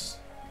chromes.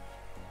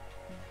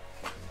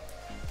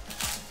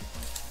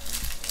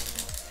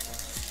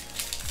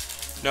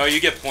 No,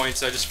 you get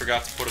points. I just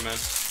forgot to put them in.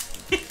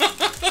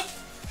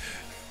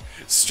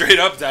 Straight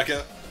up,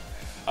 Deca.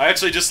 I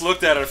actually just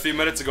looked at it a few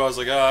minutes ago. I was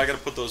like, oh, I gotta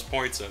put those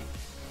points in.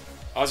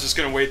 I was just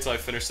gonna wait till I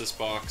finish this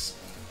box.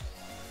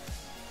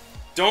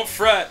 Don't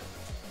fret.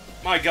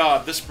 My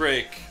God, this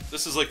break.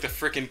 This is like the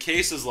frickin'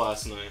 cases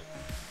last night.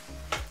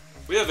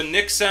 We have a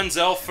Nick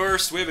Senzel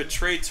first. We have a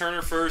Trey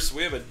Turner first.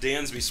 We have a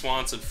Dansby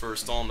Swanson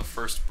first. All in the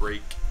first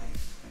break.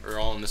 Or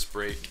all in this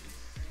break.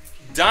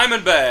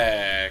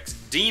 Diamondbacks,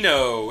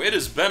 Dino. It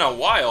has been a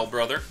while,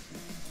 brother.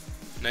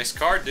 Nice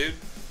card, dude.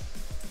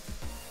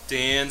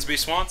 Dansby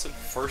Swanson,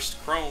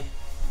 first chrome.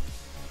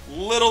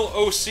 Little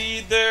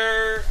OC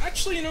there.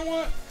 Actually, you know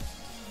what?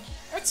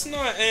 That's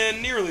not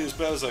nearly as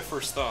bad as I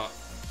first thought.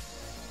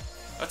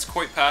 That's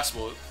quite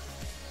passable.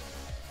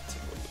 Let's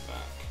take a look at the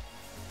back.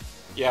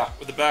 Yeah,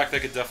 with the back,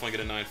 that could definitely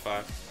get a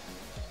 9.5.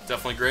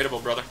 Definitely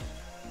gradable, brother.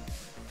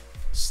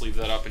 Sleeve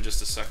that up in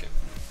just a second.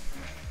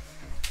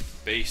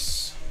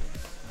 Base.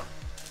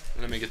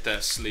 Let me get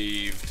that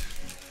sleeved.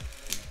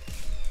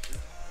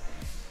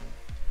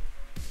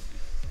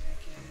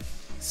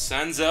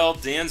 Senzel,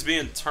 Dansby,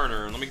 and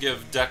Turner. Let me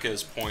give Deca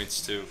his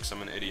points too, because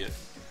I'm an idiot.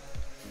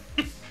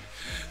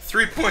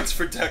 3 points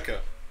for Deca.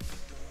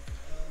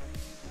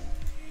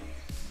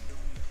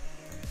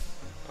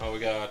 Oh, we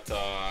got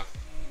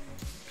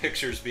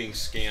pictures being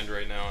scanned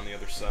right now on the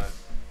other side.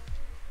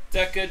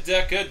 Deca,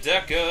 Deca,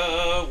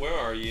 Deca, where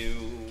are you?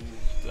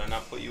 Did I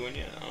not put you in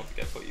yet? I don't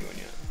think I put you in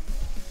yet.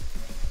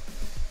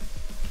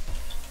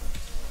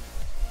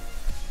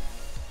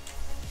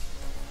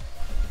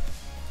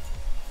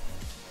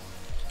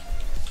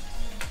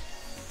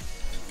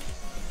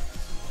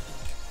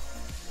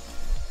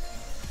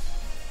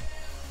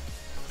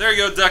 There you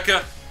go,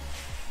 Deca.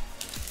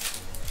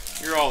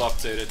 You're all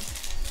updated.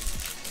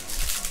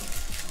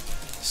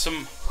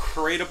 Some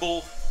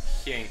crateable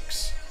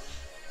Yanks.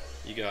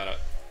 You got it.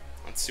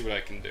 Let's see what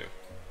I can do.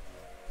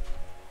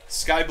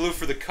 Sky Blue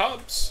for the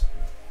Cubs.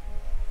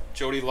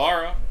 Jody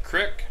Lara,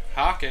 Crick,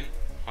 Hawken,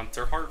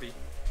 Hunter Harvey.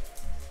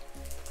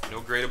 No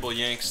gradable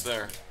Yanks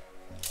there.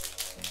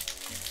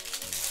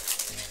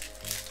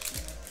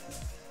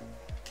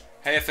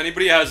 Hey, if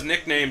anybody has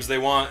nicknames they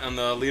want on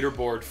the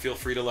leaderboard, feel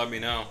free to let me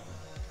know.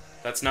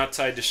 That's not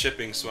tied to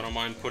shipping, so I don't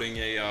mind putting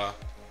a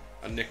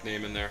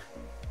nickname in there.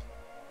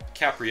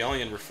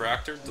 Caprielian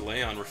Refractor,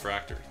 DeLeon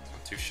Refractor.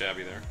 Not too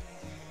shabby there.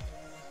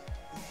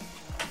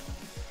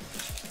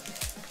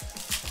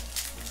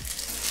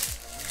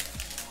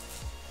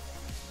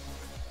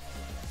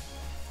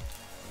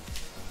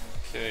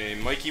 Okay,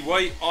 Mikey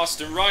White,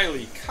 Austin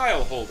Riley,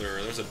 Kyle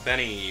Holder. There's a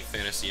Benny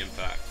Fantasy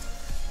Impact.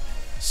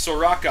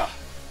 Soraka,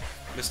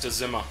 Mr.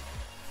 Zima.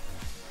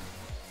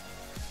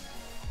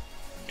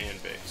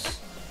 And base.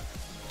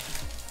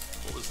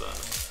 What was that?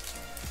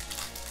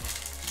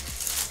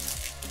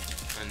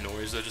 A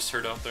noise I just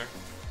heard out there?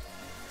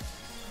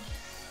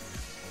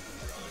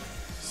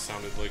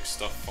 Sounded like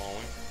stuff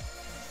falling.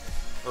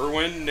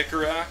 Irwin,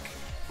 Nicarak,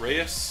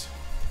 Reyes,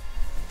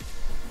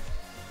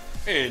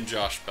 and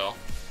Josh Bell.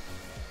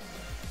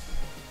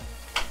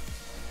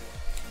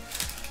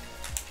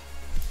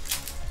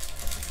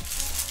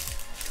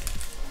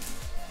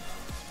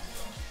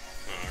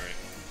 Alright.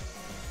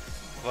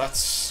 Well,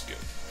 that's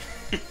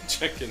good.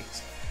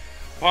 Chickens.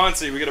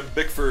 Ponce, we got a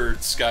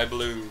Bickford Sky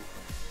Blue.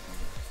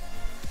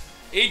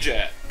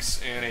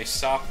 Ajax, and a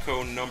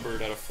Sopco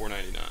numbered out of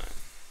 499.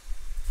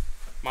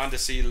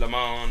 Mondesi,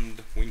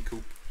 Lamond,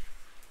 Wincoop.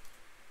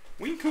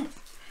 Wincoop.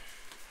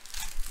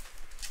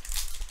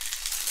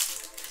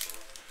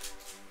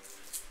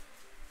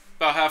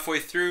 About halfway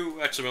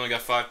through. Actually, we only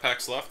got 5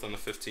 packs left on the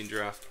 15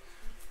 draft.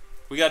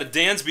 We got a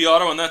Dansby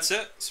auto, and that's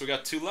it. So we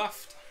got 2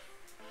 left.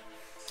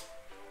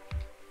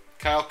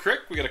 Kyle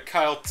Crick. We got a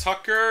Kyle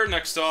Tucker.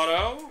 Next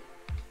auto.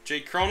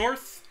 Jake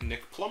Cronworth.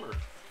 Nick Plummer.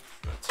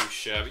 Not too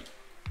shabby.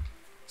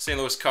 St.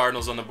 Louis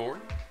Cardinals on the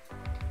board.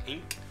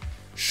 Ink.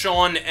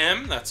 Sean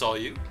M. That's all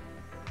you.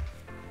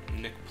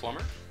 Nick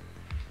Plummer.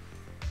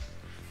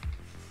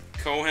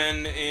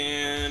 Cohen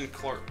and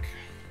Clark.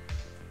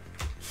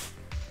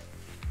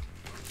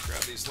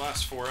 Grab these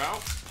last 4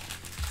 out.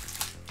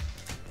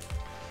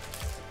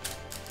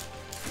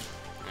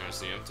 There's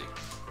the empty.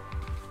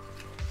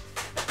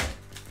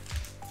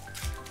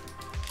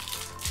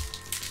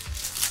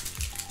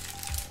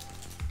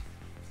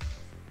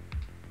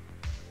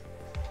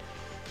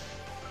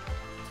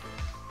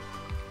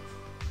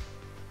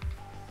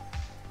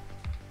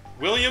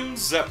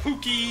 Williams,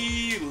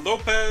 Zapuki,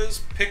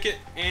 Lopez, Pickett,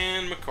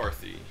 and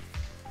McCarthy.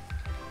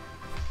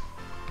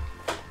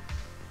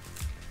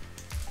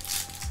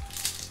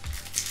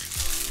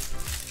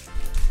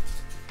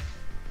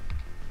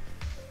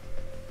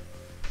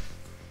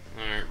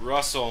 Alright,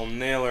 Russell,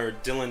 Naylor,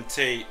 Dylan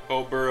Tate,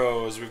 Bo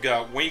Burrows. We've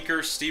got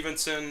Winker,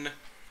 Stevenson,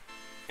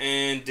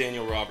 and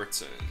Daniel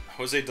Robertson.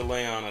 Jose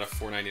DeLeon out of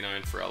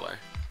 499 for LA.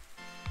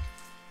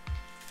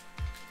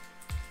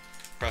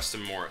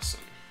 Preston Morrison.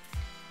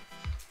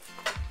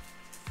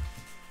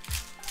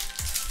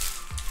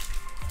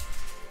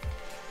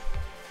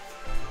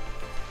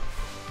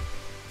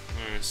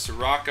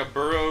 Soraka,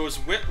 Burrows,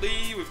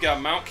 Whitley. We've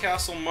got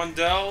Mountcastle,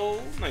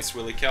 Mundell. Nice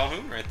Willie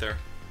Calhoun right there.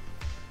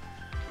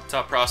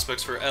 Top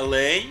prospects for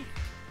LA.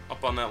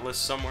 Up on that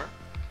list somewhere.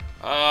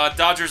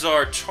 Dodgers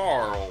are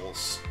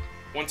Charles.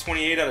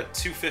 128 out of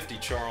 250,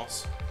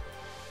 Charles.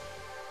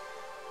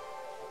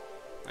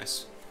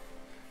 Nice.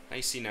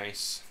 Nicey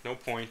nice. No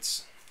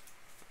points.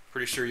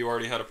 Pretty sure you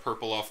already had a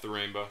purple off the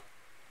rainbow.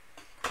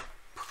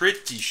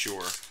 Pretty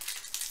sure.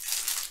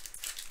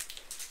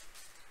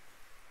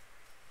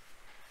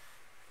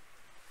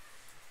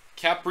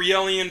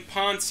 Caprielian,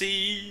 Ponce,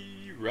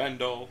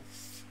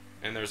 Randolph.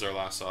 And there's our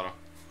last auto.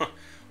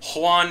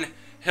 Juan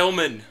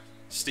Hillman.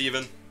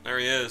 Steven. There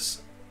he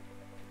is.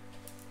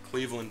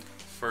 Cleveland.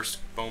 First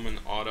Bowman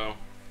auto.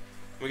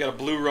 We got a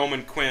blue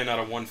Roman Quinn out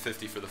of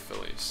 150 for the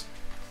Phillies.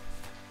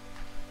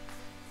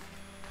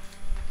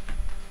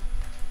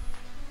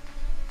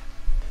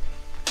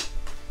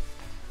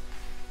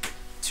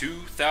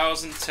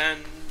 '2010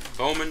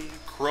 Bowman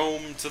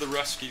Chrome to the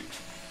rescue.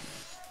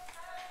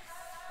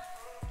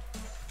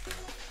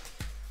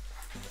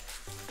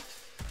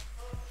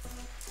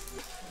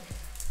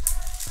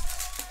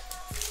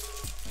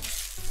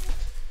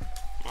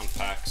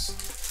 Packs.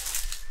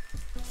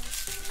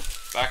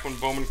 Back when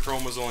Bowman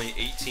Chrome was only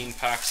 18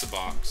 packs a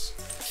box.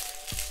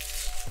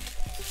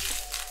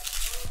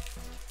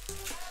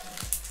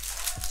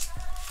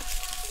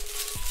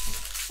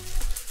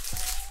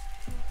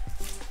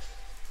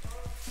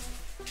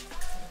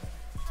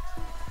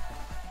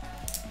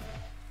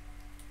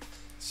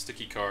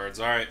 Sticky cards.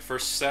 All right,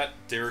 first set,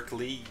 Derek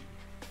Lee,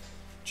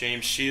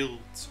 James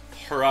Shields,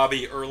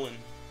 Harabi Erlin,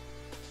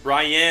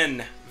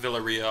 Brian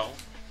Villarreal,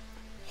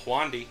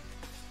 Juandi,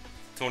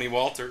 Tony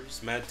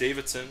Walters, Matt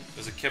Davidson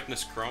as a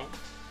Kipnis Chrome,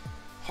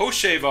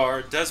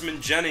 Hoshevar,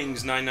 Desmond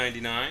Jennings,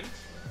 999,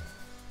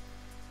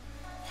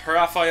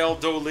 Rafael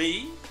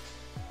Doley,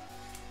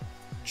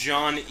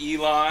 John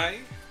Eli,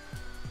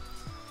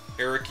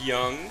 Eric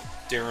Young,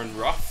 Darren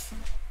Ruff,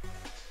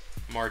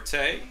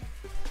 Marte,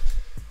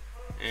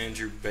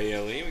 Andrew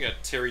Bailey. We got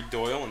Terry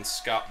Doyle and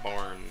Scott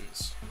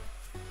Barnes.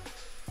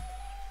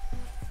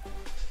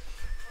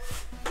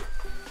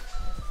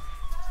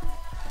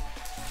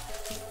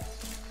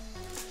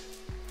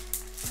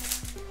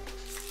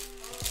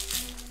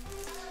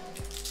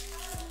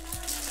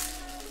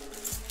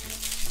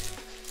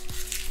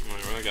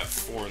 I got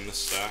 4 in this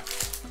stack.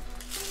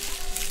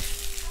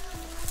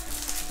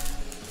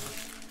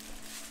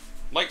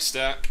 Light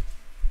stack.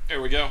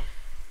 There we go.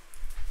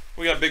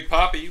 We got Big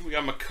Poppy. We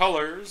got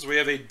McCullers. We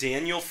have a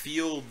Daniel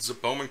Fields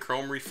Bowman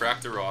Chrome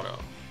Refractor Auto.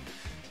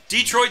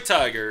 Detroit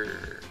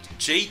Tigers.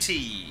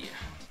 JT.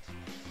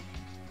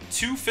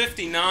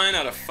 259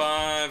 out of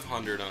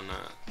 500 on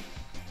that.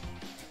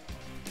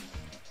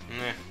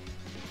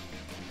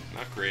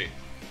 Not great.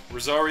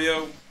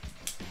 Rosario.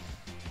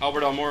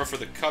 Albert Almora for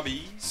the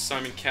Cubbies,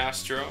 Simon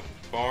Castro,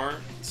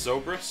 Barnes,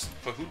 Zobrist,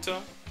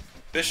 Pahuta,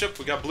 Bishop.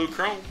 We got Blue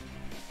Chrome.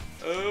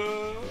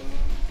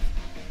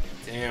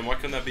 Damn, why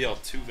couldn't that be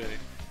Altuve?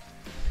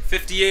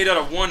 58 out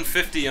of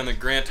 150 on the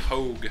Grant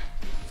Hogue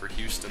for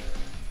Houston.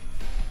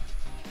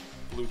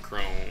 Blue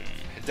Chrome.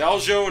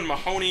 Hidalgo and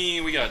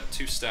Mahoney. We got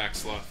 2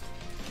 stacks left.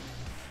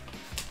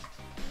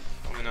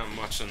 Probably not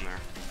much in there.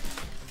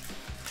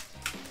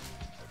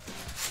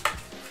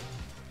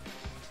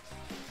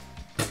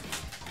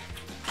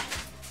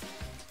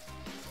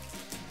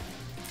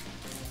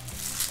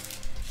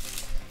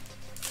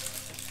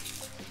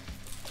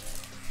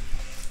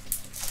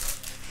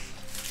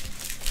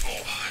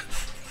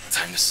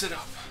 Time to sit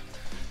up.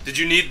 Did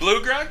you need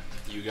blue, Greg?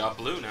 You got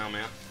blue now,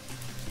 man.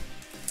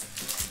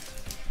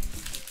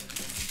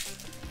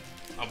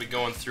 I'll be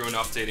going through and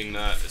updating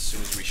that as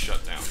soon as we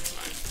shut down tonight.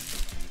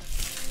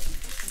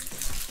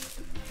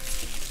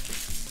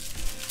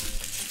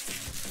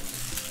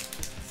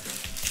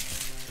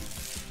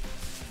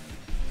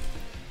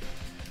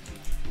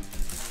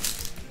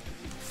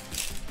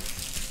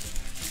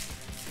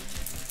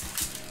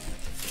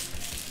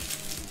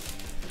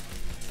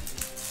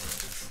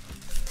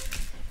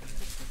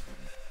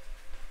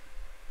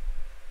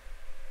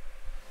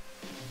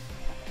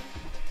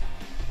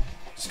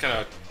 Kind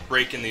of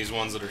breaking these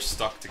ones that are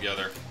stuck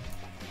together,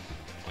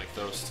 like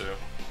those two.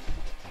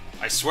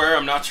 I swear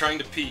I'm not trying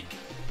to peek.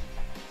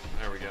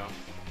 There we go.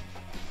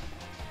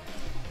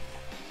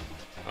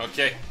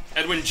 Okay,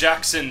 Edwin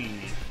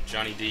Jackson,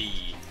 Johnny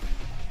D,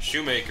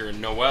 Shoemaker,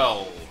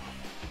 Noel,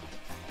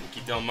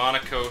 Ricky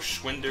Delmonico,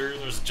 Schwinder.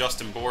 There's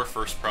Justin Bohr,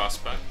 first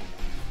prospect.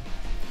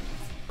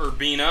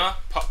 Urbina,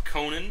 Puck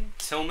Conan,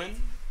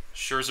 Tillman,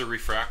 Scherzer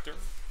Refractor.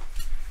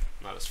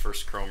 Not his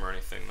first chrome or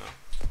anything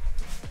though.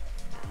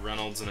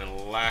 Reynolds and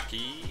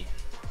Lackey,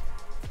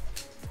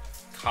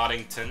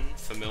 Coddington,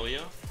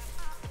 Familia,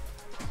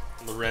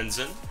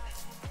 Lorenzen,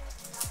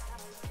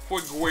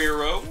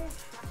 Figueroa,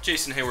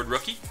 Jason Hayward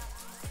rookie,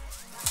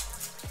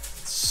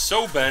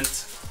 So Bent,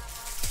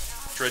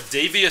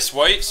 Tre'Davious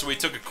White, so we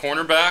took a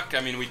cornerback.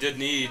 I mean, we did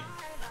need,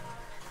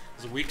 it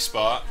was a weak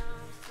spot.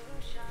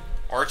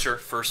 Archer,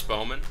 first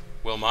Bowman,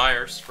 Will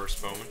Myers,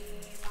 first Bowman.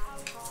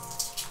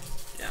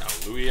 Yeah,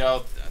 Louis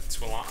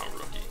Tuilano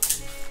rookie.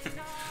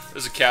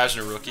 There's a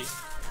Kajna rookie.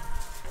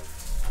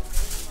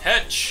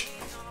 Hedge,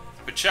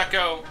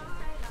 Pacheco,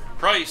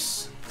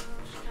 Price,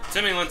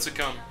 Timmy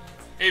Lincecum,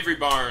 Avery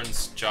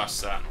Barnes, Josh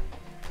Satin.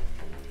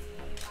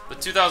 The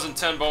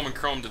 2010 Bowman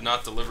Chrome did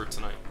not deliver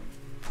tonight.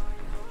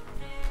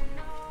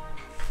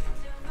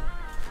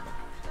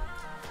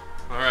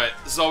 Alright,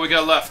 this is all we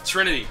got left.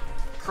 Trinity,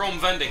 Chrome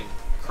Vending,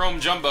 Chrome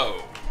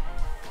Jumbo,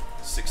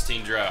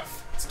 16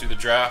 draft. Let's do the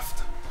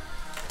draft.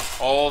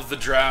 All of the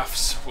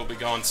drafts will be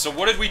going. So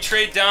what did we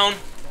trade down?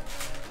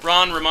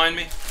 Ron, remind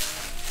me.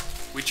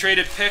 We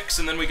traded picks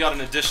and then we got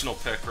an additional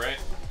pick, right?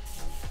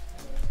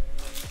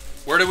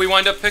 Where did we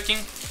wind up picking?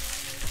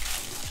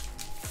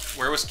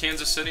 Where was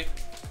Kansas City?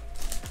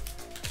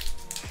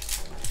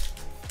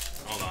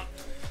 Hold on.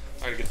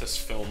 I gotta get this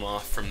film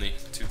off from the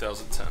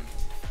 2010.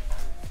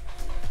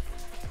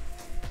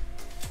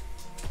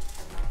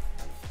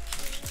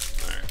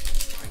 Alright, I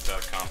think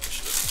that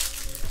accomplished it.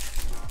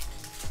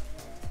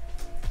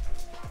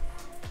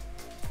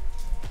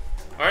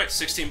 Alright,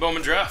 16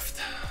 Bowman draft.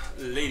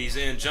 Ladies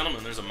and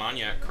gentlemen, there's a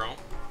Moniak Chrome.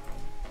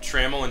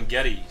 Trammell and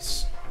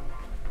Geddes.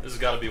 This has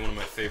got to be one of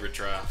my favorite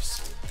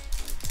drafts.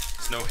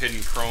 There's no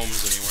hidden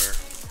chromes anywhere.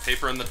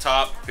 Paper on the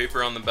top,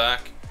 paper on the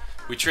back.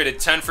 We traded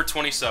 10 for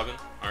 27.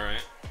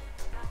 Alright.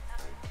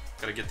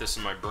 Gotta get this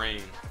in my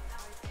brain.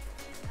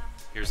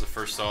 Here's the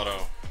first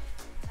auto.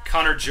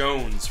 Connor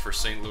Jones for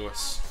St.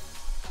 Louis.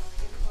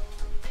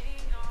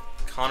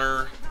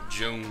 Connor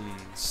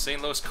Jones.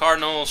 St. Louis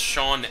Cardinals,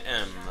 Sean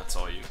M. That's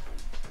all you.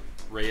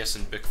 Urias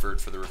and Bickford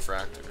for the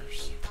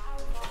refractors.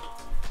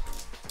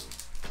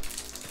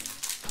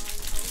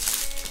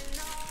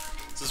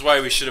 This is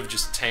why we should have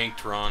just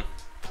tanked Ron.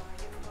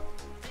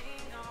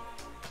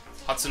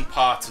 Hudson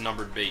Potts,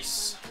 numbered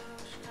base.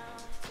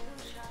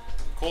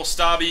 Cole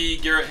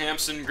Stabby, Garrett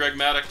Hampson, Greg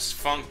Maddux,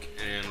 Funk,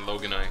 and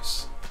Logan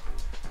Ice.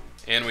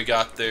 And we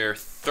got their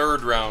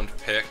 3rd round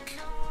pick.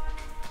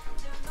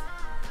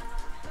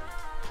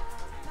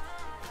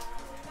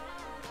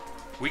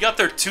 We got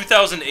their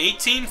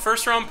 2018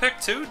 first round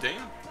pick too,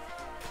 damn.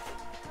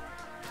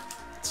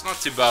 It's not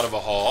too bad of a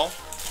haul.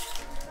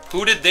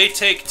 Who did they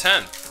take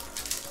 10th?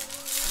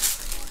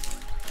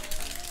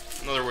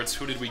 In other words,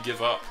 who did we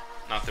give up?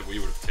 Not that we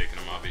would have taken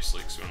him,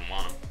 obviously, because we didn't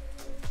want him.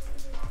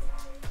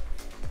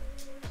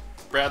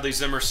 Bradley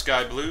Zimmer,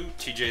 Sky Blue,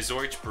 TJ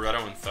Zoich,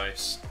 Barreto, and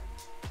Theis.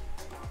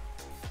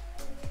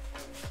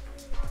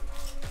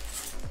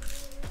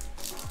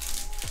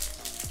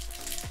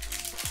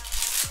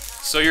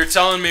 So you're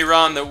telling me,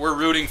 Ron, that we're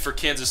rooting for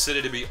Kansas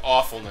City to be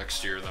awful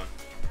next year, then?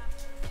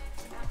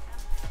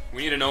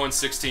 We need an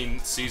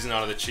 0-16 season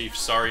out of the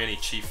Chiefs. Sorry, any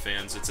Chief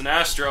fans. It's an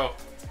Astro.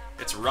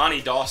 It's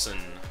Ronnie Dawson.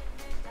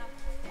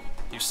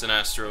 Houston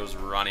Astros,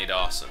 Ronnie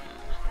Dawson.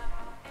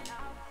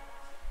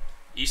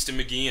 Easton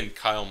McGee and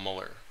Kyle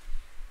Muller.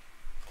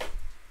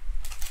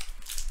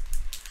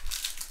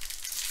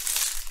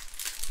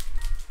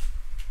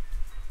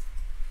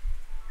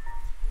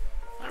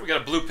 We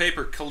got a blue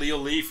paper, Khalil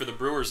Lee for the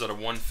Brewers at a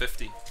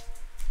 150.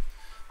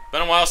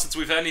 Been a while since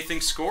we've had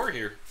anything score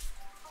here.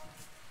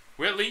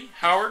 Whitley,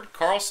 Howard,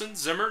 Carlson,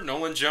 Zimmer,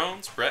 Nolan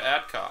Jones, Brett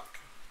Adcock.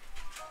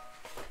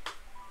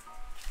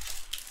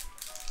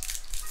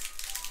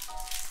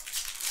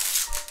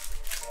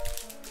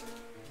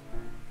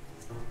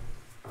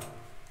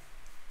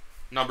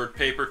 Numbered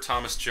paper,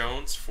 Thomas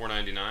Jones,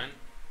 $4.99.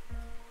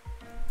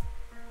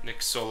 Nick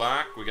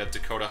Solak, we got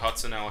Dakota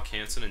Hudson, Alec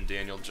Hansen, and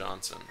Daniel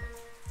Johnson.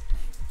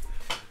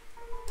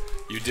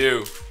 You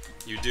do,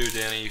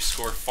 Danny. You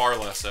score far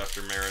less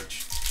after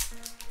marriage.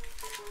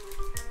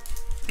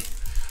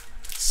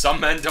 Some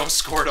men don't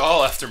score at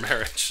all after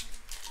marriage.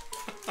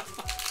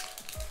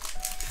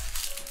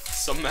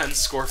 Some men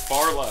score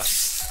far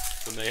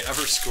less than they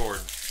ever scored.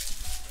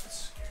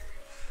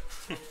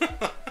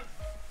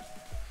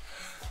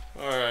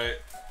 Alright,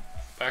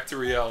 back to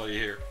reality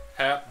here.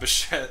 Hap,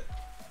 Bichette,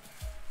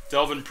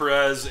 Delvin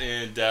Perez,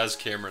 and Daz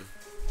Cameron.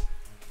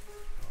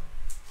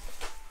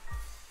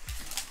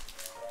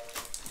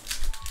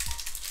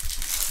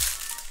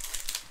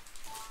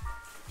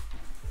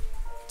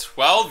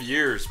 "12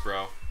 years,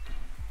 bro.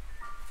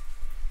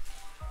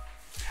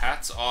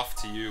 Hats off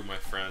to you, my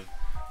friend."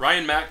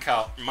 Ryan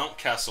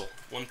Mountcastle,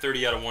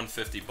 130 out of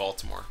 150,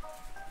 Baltimore.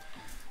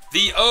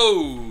 The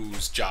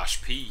O's,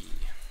 Josh P.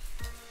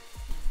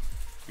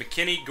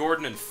 McKinney,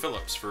 Gordon, and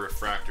Phillips for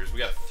refractors. We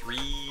got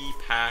 3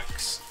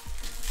 packs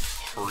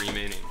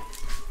remaining.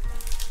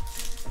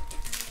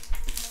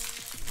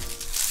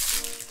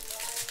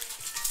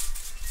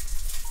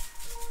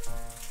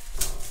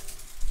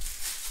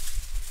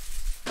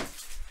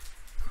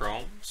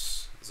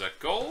 Chromes. Is that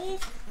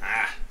gold?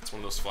 Ah, it's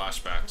one of those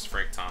flashbacks.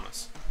 Frank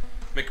Thomas.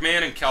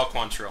 McMahon and Cal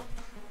Quantrill.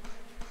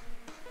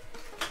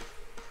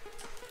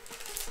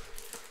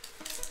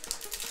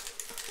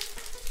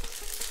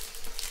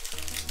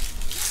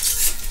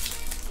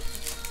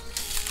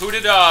 Who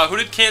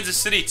did Kansas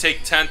City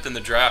take 10th in the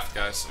draft,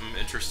 guys? I'm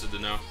interested to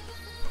know.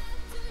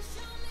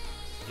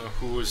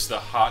 Who was the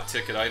hot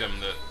ticket item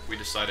that we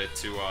decided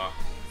to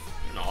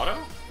an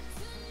auto?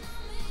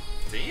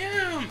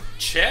 Damn,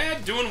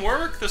 Chad doing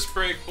work this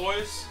break,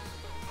 boys.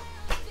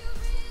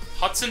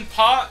 Hudson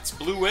Potts,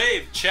 Blue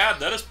Wave. Chad,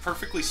 that is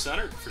perfectly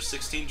centered for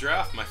 16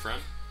 draft, my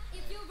friend.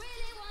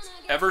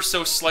 Ever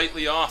so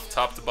slightly off,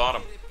 top to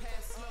bottom.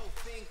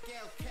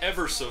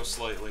 Ever so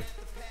slightly.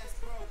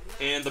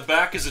 And the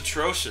back is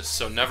atrocious,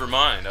 so never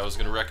mind. I was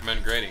going to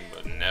recommend grading,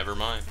 but never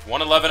mind.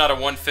 111 out of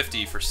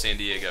 150 for San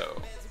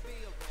Diego.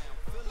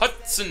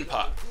 Hudson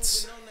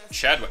Potts.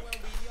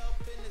 Chadwick.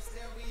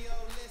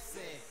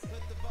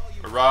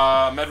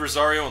 Med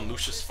Rosario and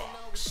Lucius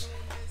Fox.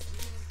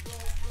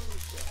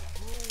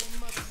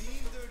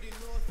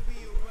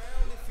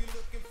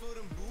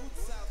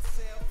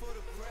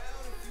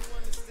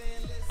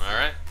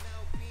 Alright.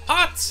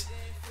 Potts!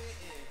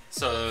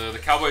 So the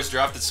Cowboys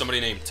drafted somebody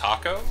named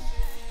Taco.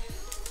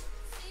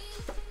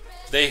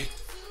 They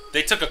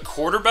took a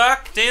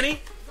quarterback,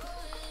 Danny?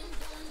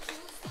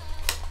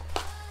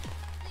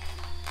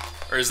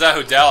 Or is that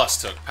who Dallas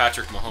took?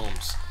 Patrick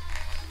Mahomes.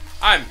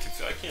 I'm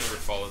confused. I can't ever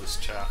follow this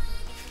chat.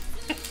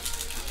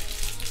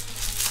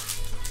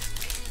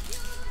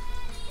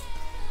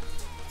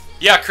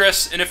 Yeah,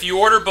 Chris, and if you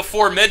order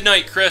before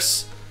midnight,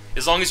 Chris,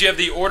 as long as you have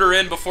the order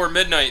in before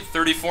midnight,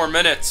 34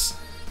 minutes,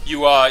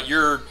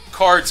 your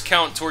cards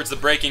count towards the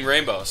breaking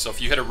rainbow. So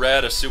if you hit a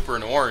red, a super,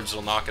 and orange,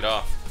 it'll knock it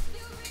off.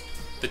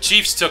 The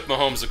Chiefs took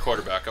Mahomes, the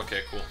quarterback.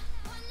 Okay, cool.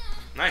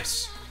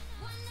 Nice.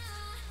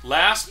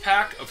 Last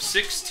pack of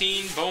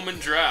 16 Bowman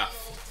draft.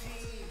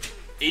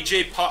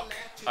 AJ Puck,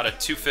 out of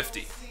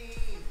 250.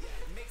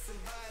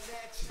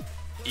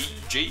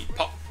 E.G.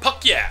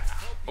 Puck, yeah!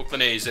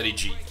 Oakland A's, Eddie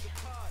G.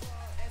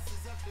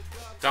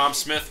 Dom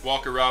Smith,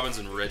 Walker Robbins,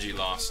 and Reggie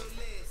Lawson.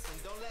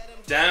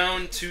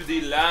 Down to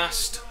the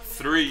last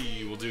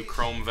 3. We'll do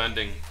Chrome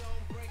Vending.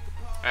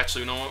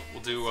 Actually, you know what?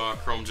 We'll do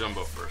Chrome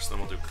Jumbo first, then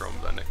we'll do Chrome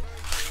Vending.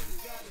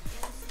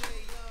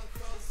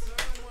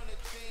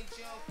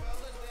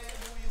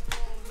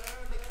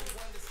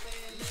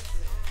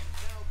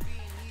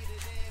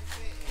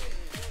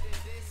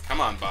 Come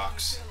on,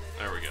 box.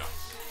 There we go.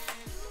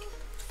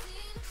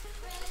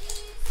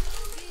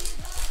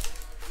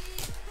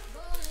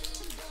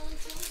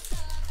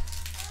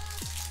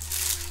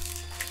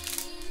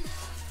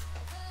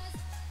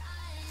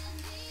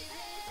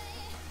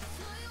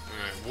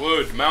 Alright,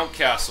 Wood,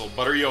 Mountcastle,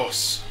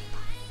 Barrios.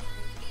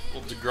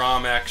 Old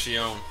DeGrom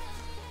Action.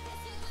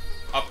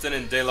 Upton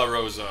and De La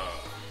Rosa.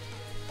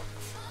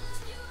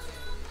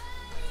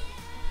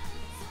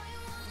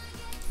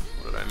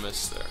 What did I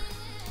miss there?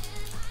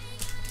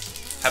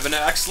 Have an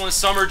excellent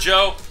summer,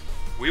 Joe.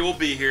 We will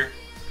be here.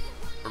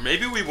 Or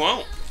maybe we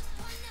won't.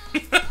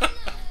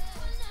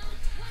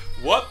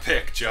 What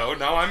pick, Joe?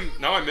 Now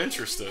I'm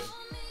interested.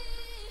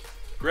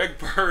 Greg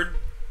Bird,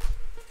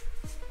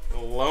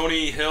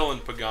 Loney, Hill,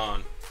 and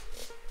Pagan.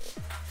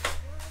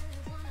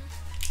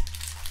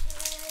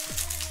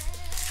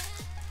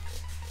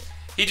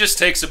 He just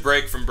takes a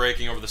break from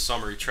breaking over the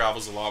summer. He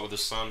travels a lot with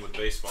his son with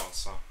baseball,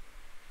 so.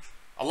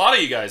 A lot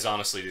of you guys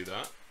honestly do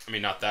that. I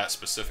mean, not that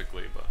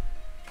specifically, but.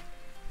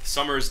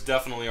 Summer is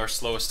definitely our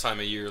slowest time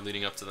of year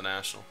leading up to the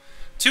National.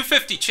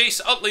 250, Chase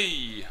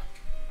Utley.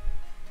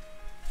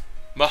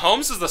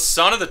 Mahomes is the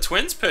son of the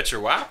Twins pitcher.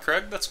 Wow,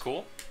 Craig, that's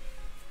cool.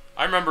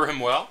 I remember him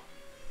well.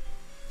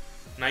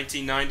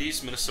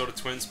 1990s Minnesota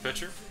Twins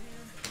pitcher.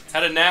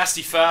 Had a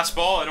nasty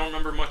fastball. I don't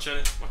remember much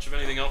of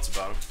anything else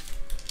about him.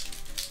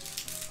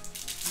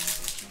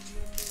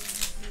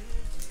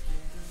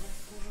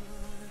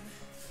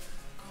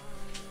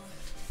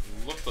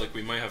 Looked like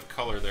we might have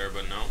color there,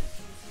 but no.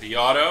 The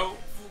auto.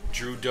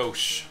 Drew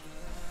Dosh.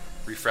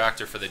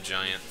 Refractor for the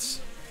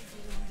Giants.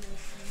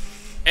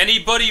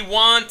 Anybody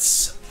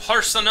wants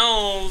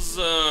Arsenals?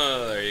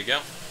 There you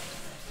go.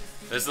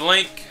 There's the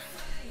link.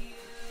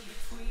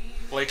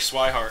 Blake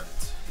Swihart.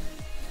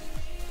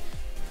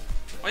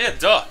 Oh yeah,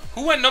 duh.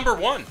 Who went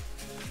 #1?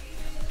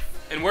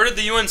 And where did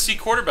the UNC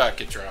quarterback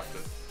get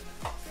drafted?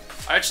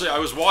 I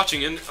was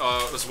watching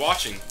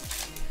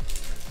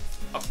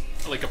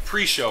like a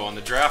pre-show on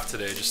the draft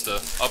today just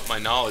to up my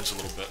knowledge a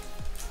little bit.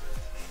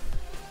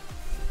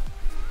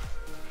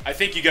 I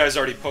think you guys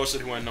already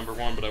posted who went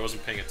 #1, but I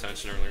wasn't paying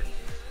attention earlier.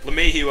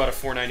 LeMahieu out of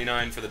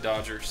 499 for the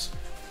Dodgers.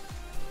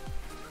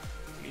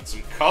 Need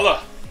some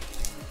color.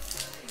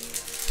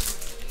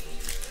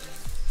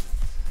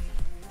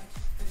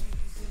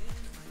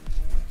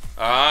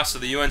 So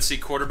the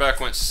UNC quarterback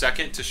went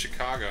 2nd to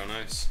Chicago.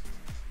 Nice.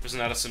 There's an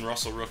Addison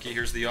Russell rookie.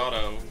 Here's the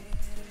auto.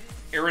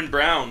 Aaron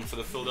Brown for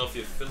the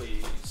Philadelphia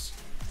Phillies.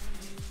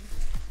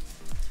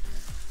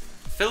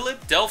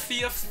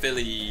 Philadelphia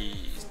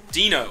Phillies.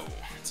 Dino.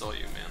 It's all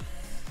you, man.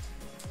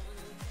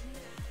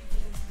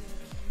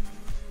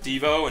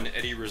 Tebow and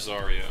Eddie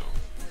Rosario.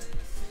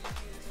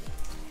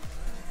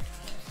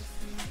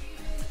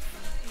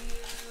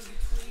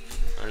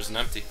 There's an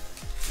empty.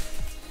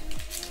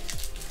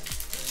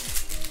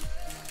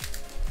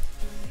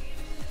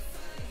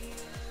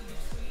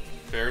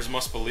 Bears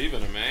must believe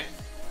in him, eh?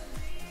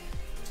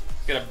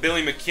 Got a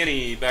Billy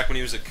McKinney back when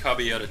he was a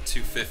Cubby out of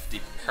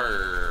 250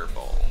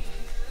 purple.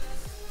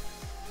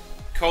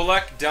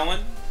 Kolek,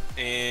 Dellin,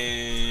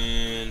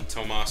 and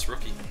Tomas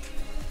rookie.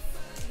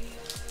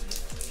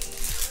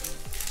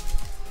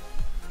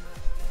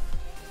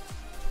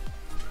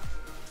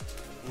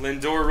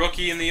 Lindor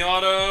rookie in the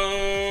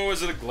auto.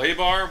 Is it a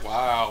Gleyber?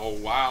 Wow,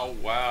 wow,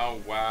 wow,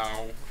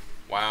 wow,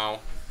 wow.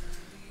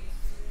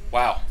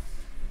 Wow.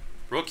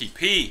 Rookie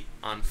P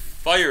on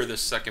fire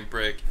this second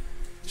break.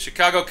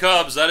 Chicago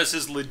Cubs, that is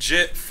his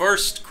legit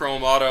first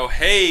chrome auto.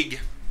 Haig,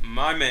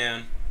 my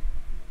man.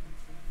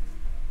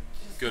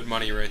 Good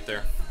money right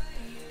there.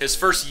 His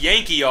first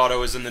Yankee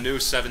auto is in the new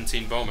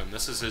 17 Bowman.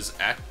 This is his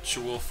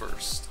actual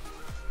first.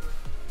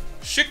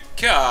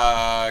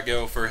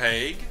 Chicago for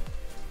Haig.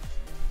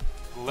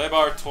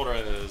 Gleyber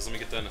Torres. Let me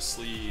get that in a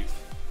sleeve.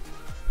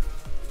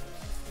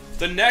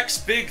 The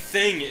next big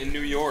thing in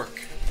New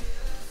York.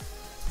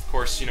 Of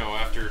course, you know,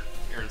 after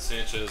Aaron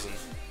Sanchez and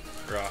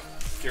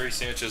Gary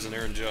Sanchez and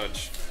Aaron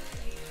Judge.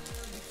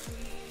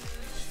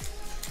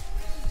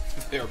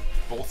 They are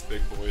both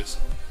big boys.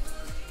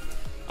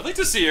 I'd like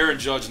to see Aaron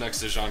Judge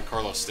next to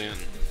Giancarlo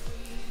Stanton.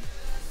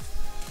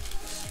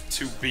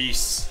 Two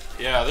beasts.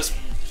 Yeah, this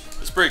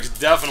break's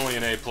definitely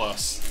an A+.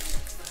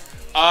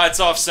 It's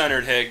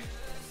off-centered, Haig.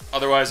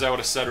 Otherwise, I would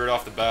have said right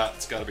off the bat,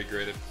 it's got to be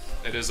graded.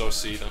 It is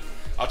OC, though.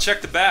 I'll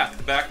check the back.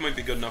 The back might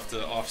be good enough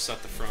to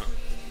offset the front.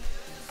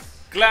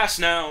 Glass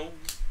now.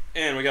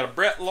 And we got a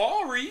Brett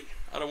Lawrie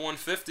out of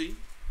 150.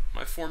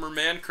 My former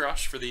man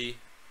crush for the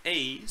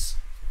A's.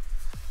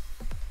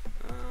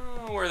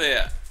 Where are they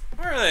at?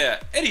 Where are they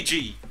at? Eddie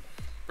G.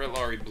 Brett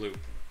Lawrie blue.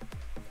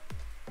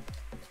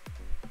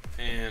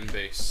 And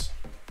base.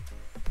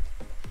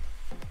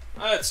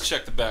 Let's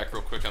check the back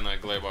real quick on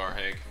that Gleyber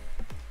Haig.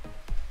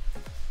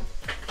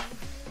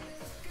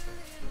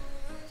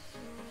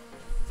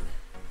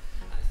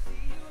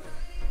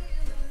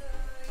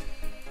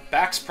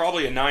 Back's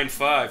probably a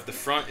 9.5. The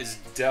front is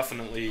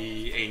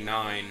definitely a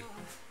 9.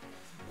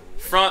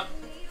 Front,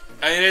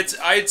 I mean,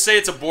 I'd say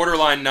it's a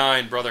borderline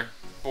 9, brother.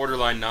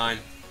 Borderline 9.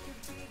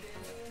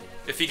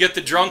 If you get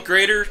the drunk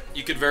grader,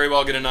 you could very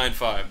well get a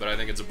 9.5, but I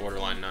think it's a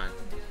borderline 9.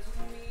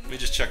 Let me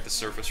just check the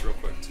surface real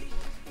quick, too.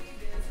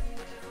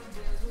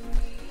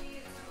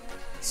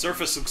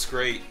 Surface looks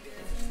great.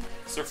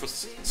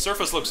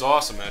 Surface looks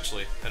awesome,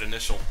 actually, at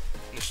initial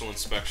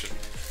inspection.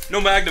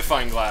 No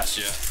magnifying glass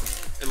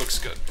yet. It looks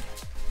good.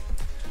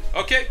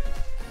 Okay,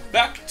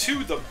 back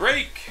to the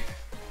break.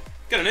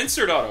 Got an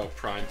insert auto.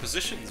 Prime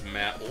positions,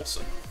 Matt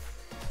Olson.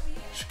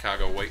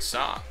 Chicago White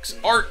Sox.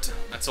 Art,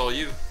 that's all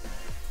you.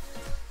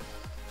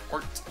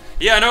 Art.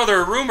 Yeah, I know there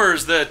are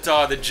rumors that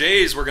the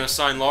Jays were going to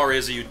sign Lowry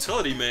as a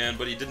utility man,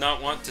 but he did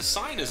not want to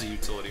sign as a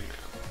utility man.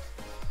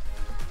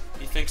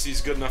 He thinks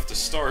he's good enough to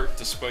start,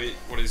 despite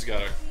what he's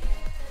got, a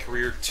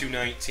career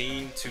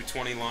 219,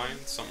 220 line,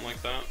 something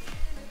like that.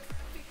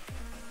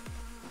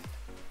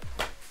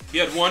 He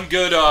had one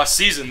good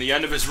season, the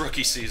end of his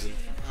rookie season.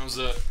 That was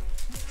it.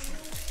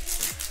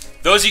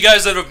 Those of you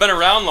guys that have been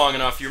around long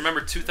enough, you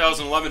remember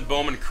 2011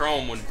 Bowman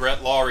Chrome when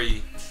Brett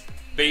Lawrie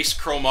based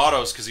Chrome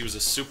autos because he was a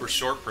super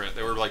short print.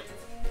 They were like,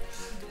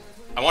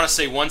 I want to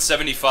say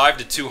 175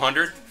 to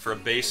 200 for a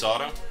base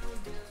auto.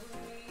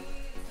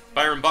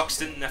 Byron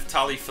Buxton,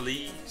 Neftali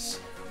Feliz,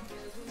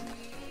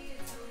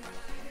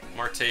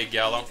 Marte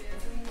Gallo.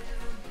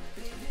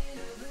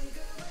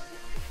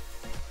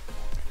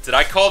 Did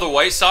I call the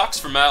White Sox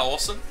for Matt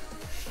Olson?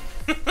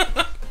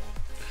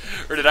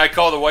 Or did I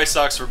call the White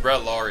Sox for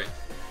Brett Lawrie?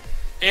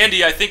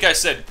 Andy, I think I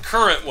said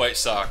current White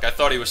Sox. I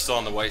thought he was still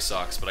on the White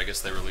Sox, but I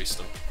guess they released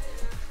him.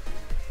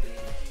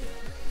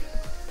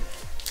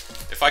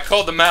 If I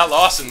called the Matt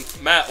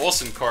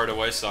Olson card a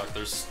White Sox,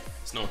 there's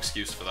no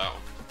excuse for that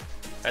one.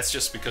 That's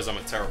just because I'm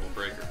a terrible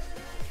breaker.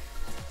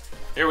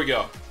 Here we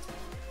go.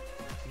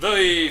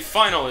 The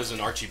final is an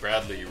Archie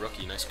Bradley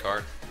rookie. Nice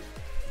card.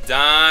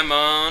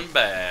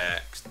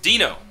 Diamondbacks.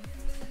 Dino.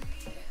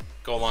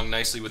 Go along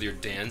nicely with your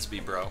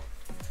Dansby, bro.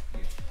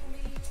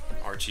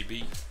 Archie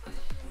B.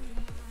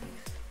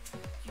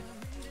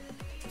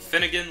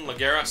 Finnegan,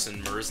 Lagares,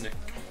 and Marisnik.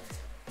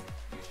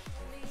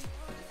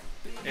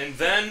 And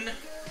then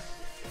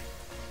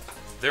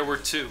there were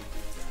two.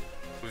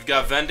 We've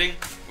got vending.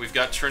 We've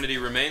got Trinity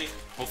remaining.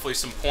 Hopefully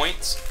some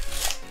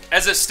points.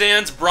 As it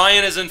stands,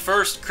 Brian is in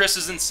first. Chris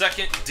is in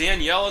second.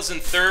 Danielle is in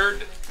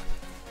third.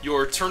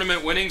 Your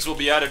tournament winnings will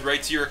be added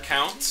right to your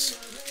accounts,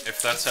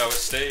 if that's how it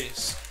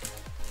stays.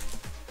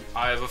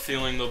 I have a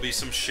feeling there'll be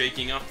some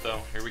shaking up,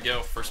 though. Here we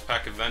go. First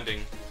pack of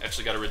vending.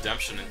 Actually got a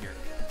redemption in here.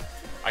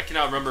 I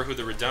cannot remember who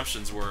the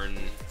redemptions were in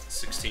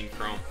 16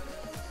 Chrome.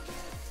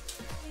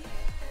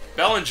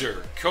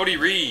 Bellinger, Cody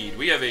Reed.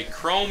 We have a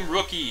Chrome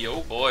rookie.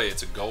 Oh boy,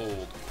 it's a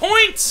gold.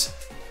 Points!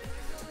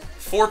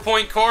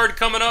 4-point card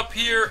coming up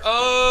here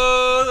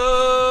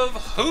of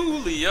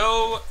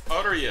Julio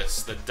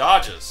Urias, the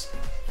Dodgers.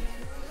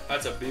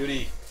 That's a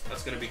beauty.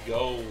 That's going to be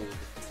gold.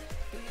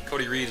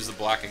 Cody Reed is the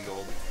black and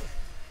gold.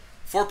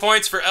 4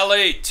 points for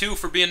LA, 2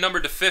 for being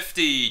numbered to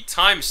 50,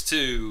 times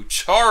 2.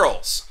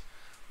 Charles.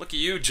 Look at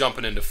you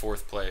jumping into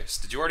 4th place.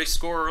 Did you already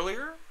score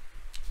earlier?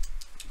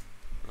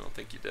 I don't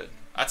think you did.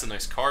 That's a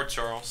nice card,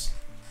 Charles.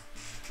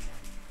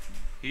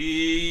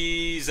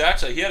 He had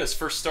his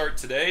first start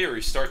today, or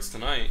he starts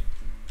tonight.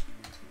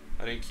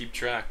 I didn't keep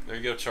track. There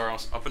you go,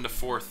 Charles. Up into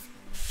 4th.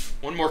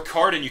 One more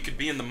card and you could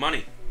be in the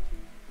money.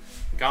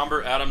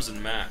 Gomber, Adams,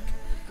 and Mack.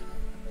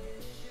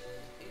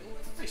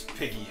 Nice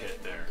piggy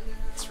hit there.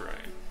 That's right.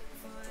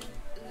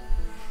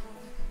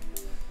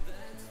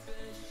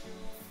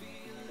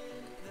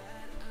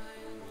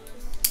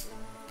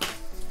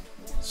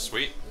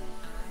 Sweet.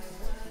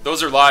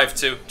 Those are live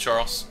too,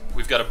 Charles.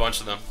 We've got a bunch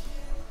of them.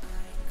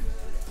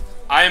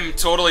 I am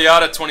totally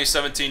out of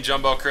 2017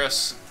 Jumbo,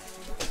 Chris.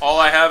 All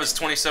I have is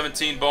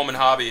 2017 Bowman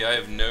Hobby. I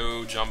have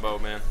no Jumbo,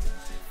 man.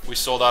 We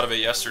sold out of it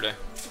yesterday.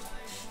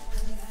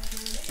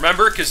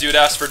 Remember? Because you had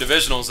asked for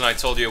divisionals, and I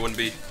told you it wouldn't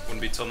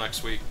be till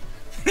next week.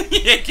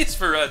 Yankees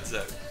for Red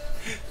Sox.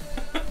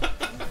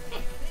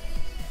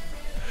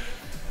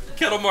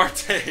 Kettle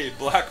Marte,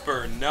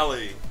 Blackburn,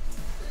 Nelly.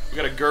 We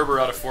got a Gerber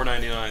out of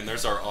 499.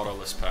 There's our auto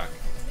list pack.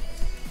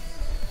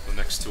 The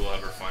next two will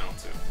have our final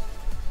two.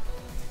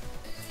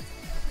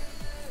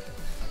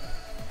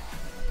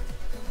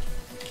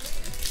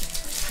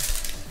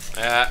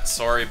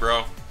 Sorry,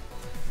 bro.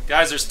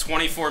 Guys, there's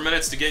 24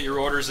 minutes to get your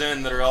orders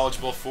in that are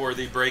eligible for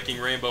the Breaking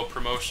Rainbow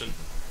promotion.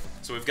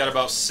 So we've got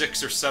about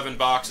 6 or 7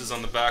 boxes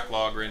on the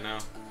backlog right now.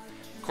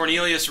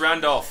 Cornelius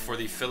Randolph for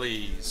the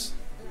Phillies.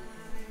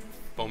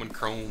 Bowman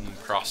Chrome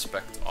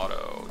Prospect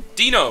Auto.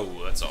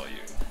 Dino, that's all you.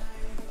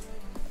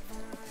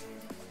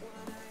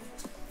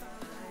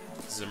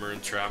 Zimmer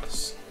and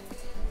Travis.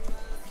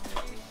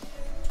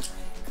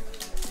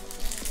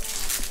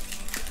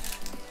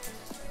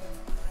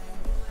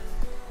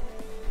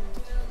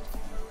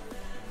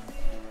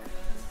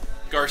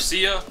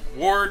 Garcia,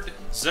 Ward,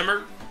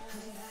 Zimmer.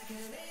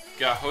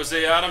 Got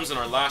Jose Adams, and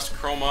our last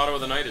chrome auto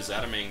of the night is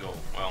Adam Engel.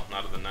 Well,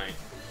 not of the night.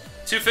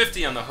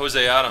 250 on the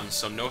Jose Adams,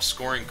 so no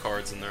scoring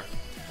cards in there.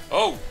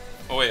 Oh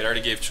wait, I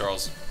already gave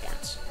Charles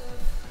points.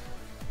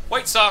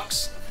 White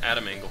Sox,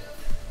 Adam Engel.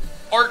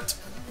 Art,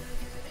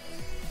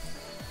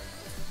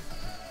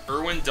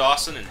 Irwin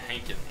Dawson and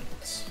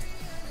Hankins.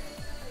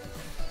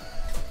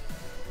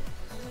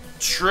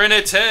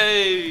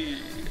 Trinity.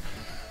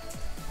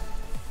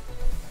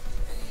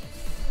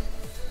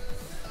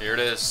 Here it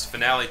is,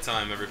 finale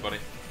time, everybody.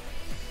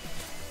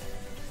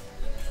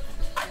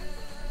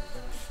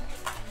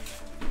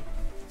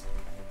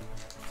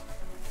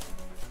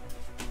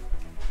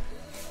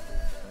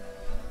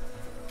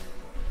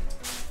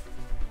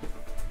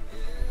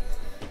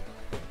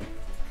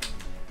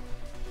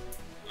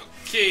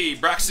 Okay,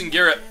 Braxton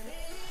Garrett.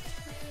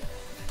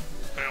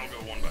 I'll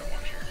go one by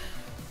one here.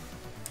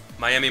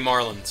 Miami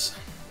Marlins.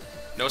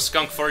 No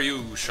skunk for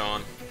you,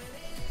 Sean.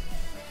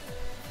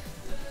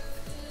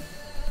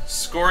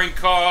 Scoring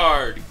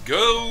card.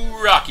 Go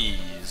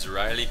Rockies.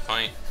 Riley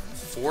Pint.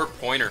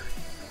 4-pointer.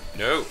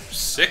 No,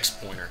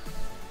 6-pointer.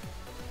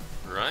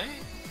 Right?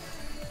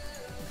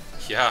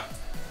 Yeah.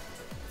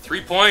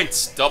 3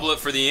 points. Double it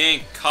for the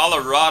ink.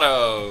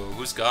 Colorado.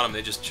 Who's got him?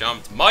 They just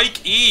jumped.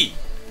 Mike E.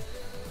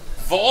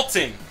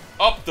 Vaulting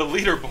up the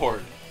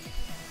leaderboard.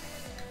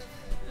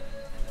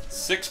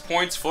 6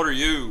 points for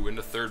you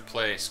into 3rd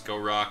place. Go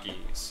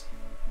Rockies.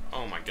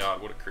 Oh my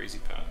god, what a crazy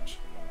patch.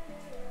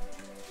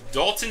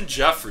 Dalton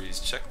Jeffries,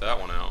 check that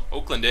one out.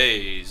 Oakland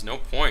A's, no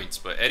points,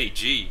 but Eddie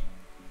G.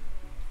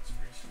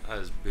 That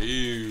is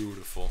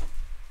beautiful.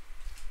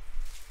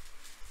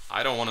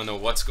 I don't want to know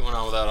what's going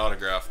on with that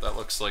autograph. That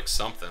looks like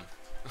something.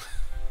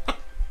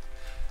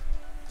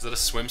 Is it a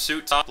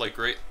swimsuit top, like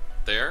right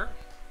there?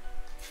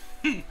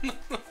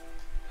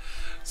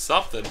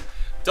 Something.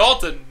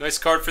 Dalton, nice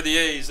card for the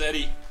A's,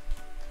 Eddie.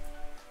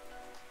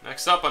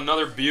 Next up,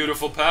 another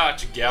beautiful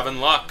patch. Gavin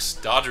Lux,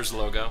 Dodgers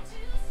logo.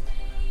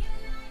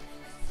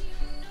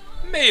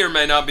 May or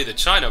may not be the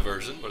China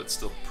version, but it's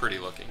still pretty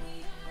looking.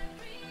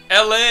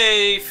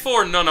 LA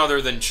for none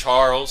other than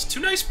Charles. 2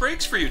 nice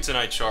breaks for you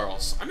tonight,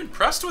 Charles. I'm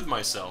impressed with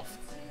myself.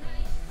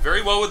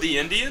 Very well with the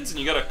Indians, and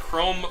you got a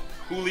chrome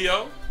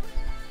Julio,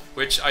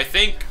 which I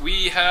think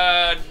we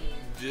had...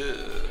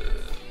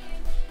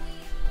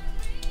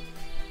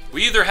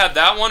 we either had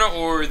that one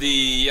or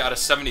the out of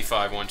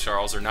 75 one,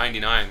 Charles, or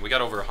 99. We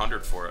got over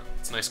 100 for it.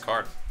 It's a nice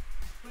card.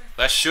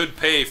 That should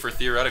pay for,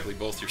 theoretically,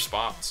 both your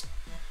spots.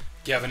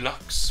 Gavin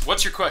Lux.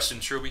 What's your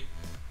question, Truby?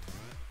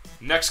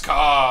 Next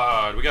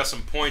card. We got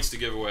some points to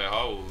give away.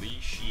 Holy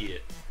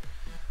shit.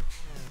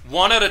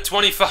 1 out of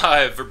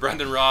 25 for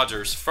Brendan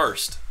Rodgers.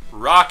 First.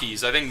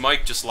 Rockies. I think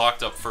Mike just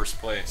locked up 1st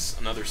place.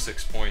 Another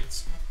 6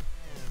 points.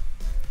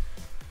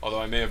 Although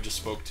I may have just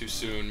spoke too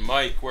soon.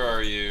 Mike, where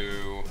are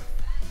you?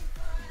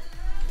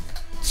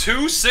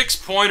 2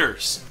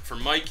 6-pointers for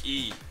Mike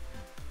E.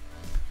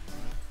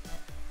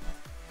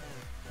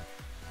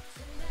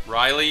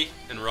 Riley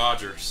and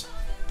Rogers.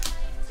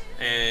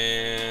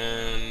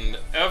 And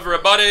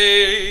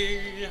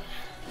everybody.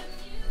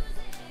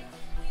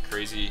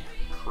 Crazy,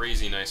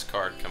 crazy nice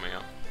card coming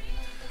up.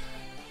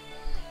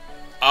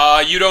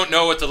 You don't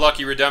know what the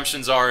lucky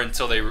redemptions are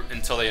until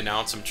they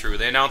announce them. True,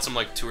 they announce them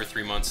like 2 or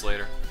 3 months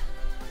later.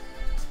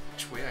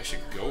 Which way I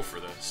should go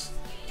for this?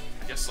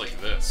 I guess like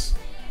this.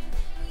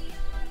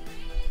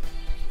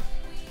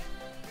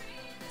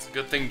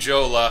 Good thing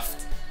Joe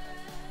left.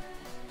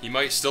 He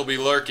might still be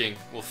lurking.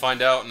 We'll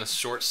find out in a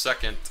short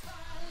second.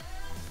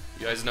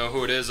 You guys know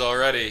who it is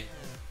already.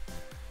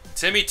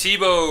 Timmy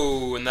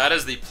Tebow, and that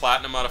is the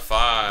platinum out of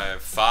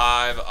 5.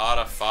 5 out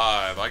of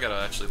 5. I gotta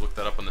actually look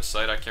that up on the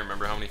site. I can't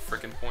remember how many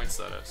freaking points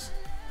that is.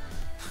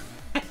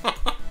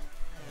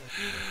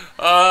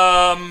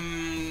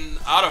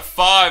 Out of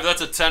 5,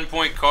 that's a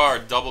 10-point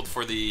card. Doubled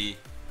for the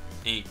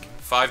ink.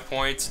 5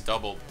 points,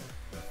 doubled.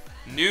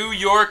 New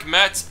York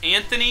Mets,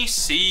 Anthony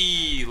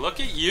C. Look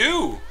at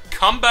you.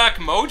 Comeback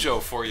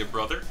mojo for you,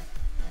 brother.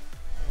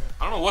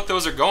 I don't know what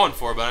those are going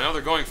for, but I know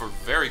they're going for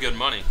very good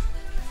money.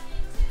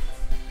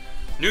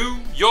 New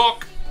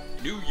York,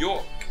 New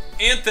York.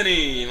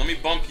 Anthony, let me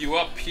bump you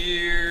up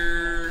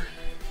here.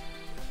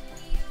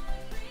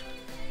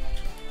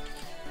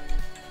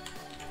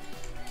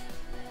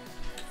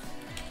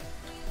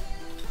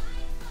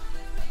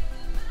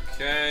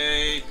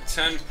 Okay,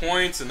 10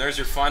 points, and there's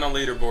your final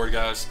leaderboard,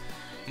 guys.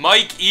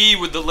 Mike E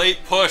with the late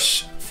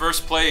push,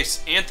 1st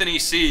place. Anthony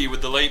C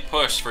with the late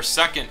push for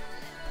 2nd.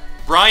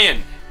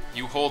 Brian,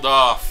 you hold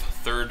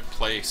off, 3rd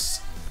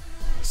place.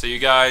 So you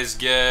guys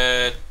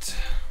get... Let's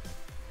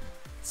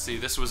see,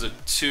 this was a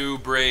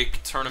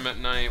 2-break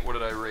tournament night. What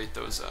did I rate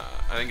those at?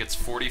 I think it's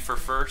 40 for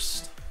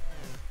 1st.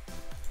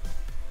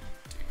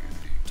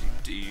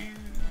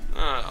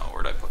 Oh,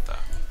 where'd I put that?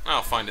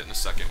 I'll find it in a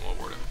second. We'll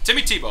award it.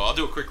 Timmy Tebow, I'll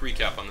do a quick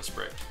recap on this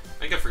break. I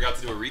think I forgot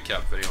to do a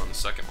recap video on the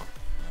 2nd one.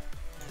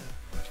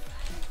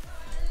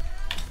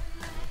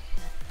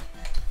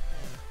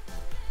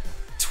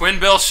 Twin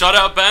Bill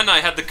shutout, Ben. I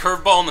had the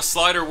curveball and the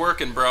slider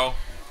working, bro.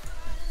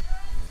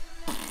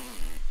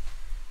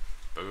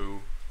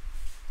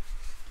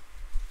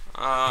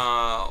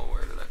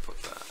 Where did I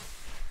put that?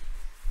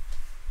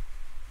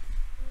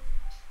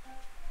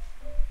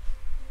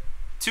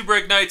 2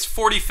 break nights,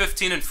 40,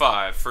 15, and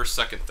 5. First,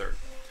 second, third.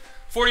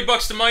 40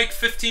 bucks to Mike,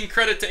 15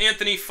 credit to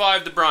Anthony,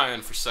 5 to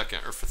Brian for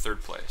second or for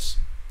third place.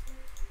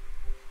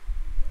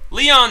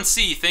 Leon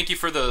C, thank you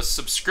for the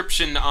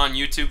subscription on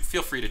YouTube.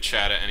 Feel free to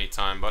chat at any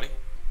time, buddy.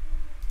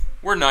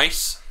 We're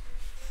nice.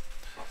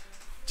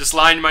 Just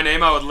lying my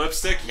name out with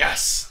lipstick?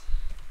 Yes.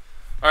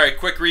 Alright,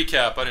 quick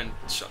recap. I didn't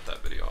shut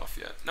that video off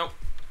yet. Nope.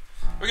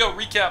 Here we go,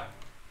 recap.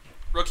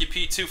 Rookie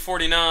P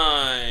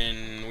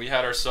 249. We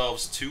had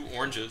ourselves 2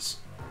 oranges.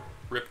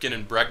 Ripken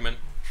and Bregman.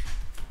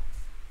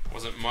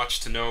 Wasn't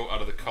much to know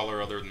out of the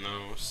color other than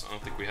those. I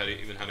don't think we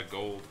even had a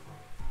gold.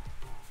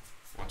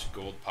 Watch a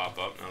gold pop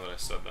up now that I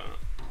said that.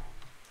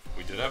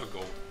 We did have a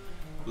gold.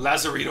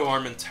 Lazarito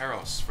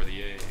Armenteros for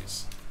the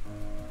A's.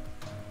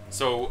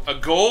 So a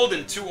gold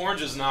and 2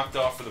 oranges knocked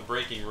off for the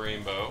breaking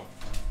rainbow.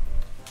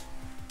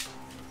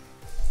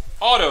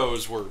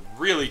 Autos were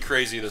really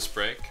crazy this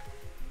break.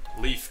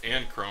 Leaf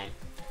and chrome.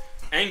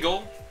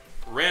 Engel,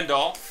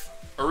 Randolph,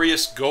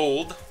 Urias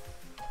gold.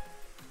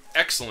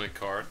 Excellent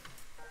card.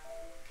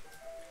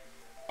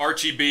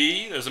 Archie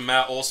B, there's a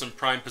Matt Olson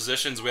prime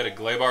positions. We had a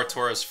Gleyber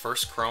Torres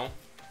first chrome.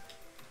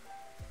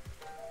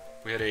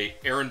 We had a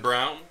Aaron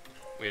Brown.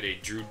 We had a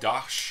Drew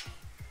Dosh.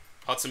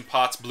 Hudson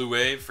Potts Blue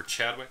Wave for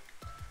Chadwick.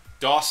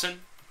 Dawson,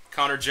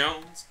 Connor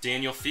Jones,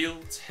 Daniel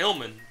Fields,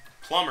 Hillman,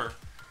 Plummer,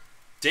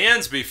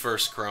 Dansby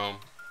first chrome.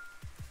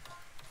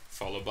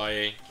 Followed by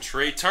a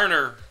Trey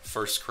Turner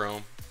first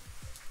chrome.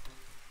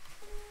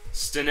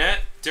 Stinnett,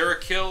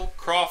 Derek Hill,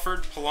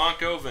 Crawford,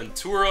 Polanco,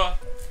 Ventura,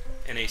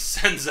 and a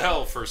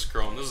Senzel first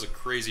chrome. This is a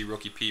crazy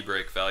rookie P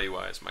break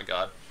value-wise, my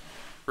God.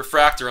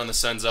 Refractor on the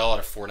Senzel at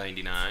a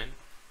 $4.99.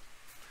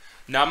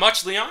 Not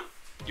much, Leon.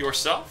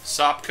 Yourself,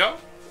 Sopko,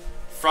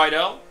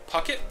 Friedel,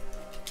 Puckett.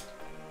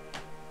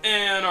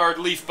 And our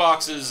Leaf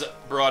boxes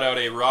brought out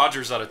a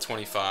Rogers out of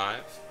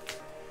 25.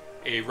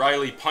 A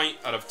Riley Pint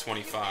out of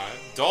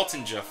 25.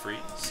 Dalton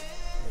Jeffries.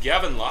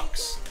 Gavin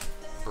Lux.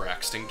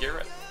 Braxton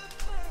Garrett.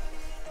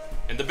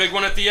 And the big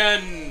one at the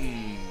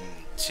end.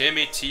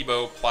 Timmy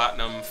Tebow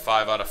Platinum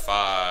 5 out of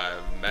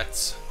 5.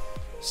 Mets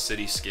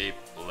Cityscape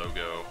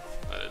logo.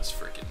 That is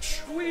freaking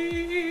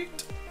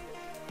sweet.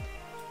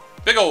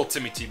 Big old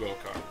Timmy Tebow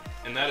card.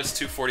 And that is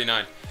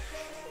 $249.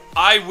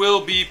 I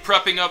will be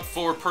prepping up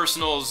for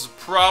personals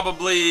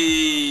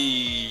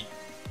probably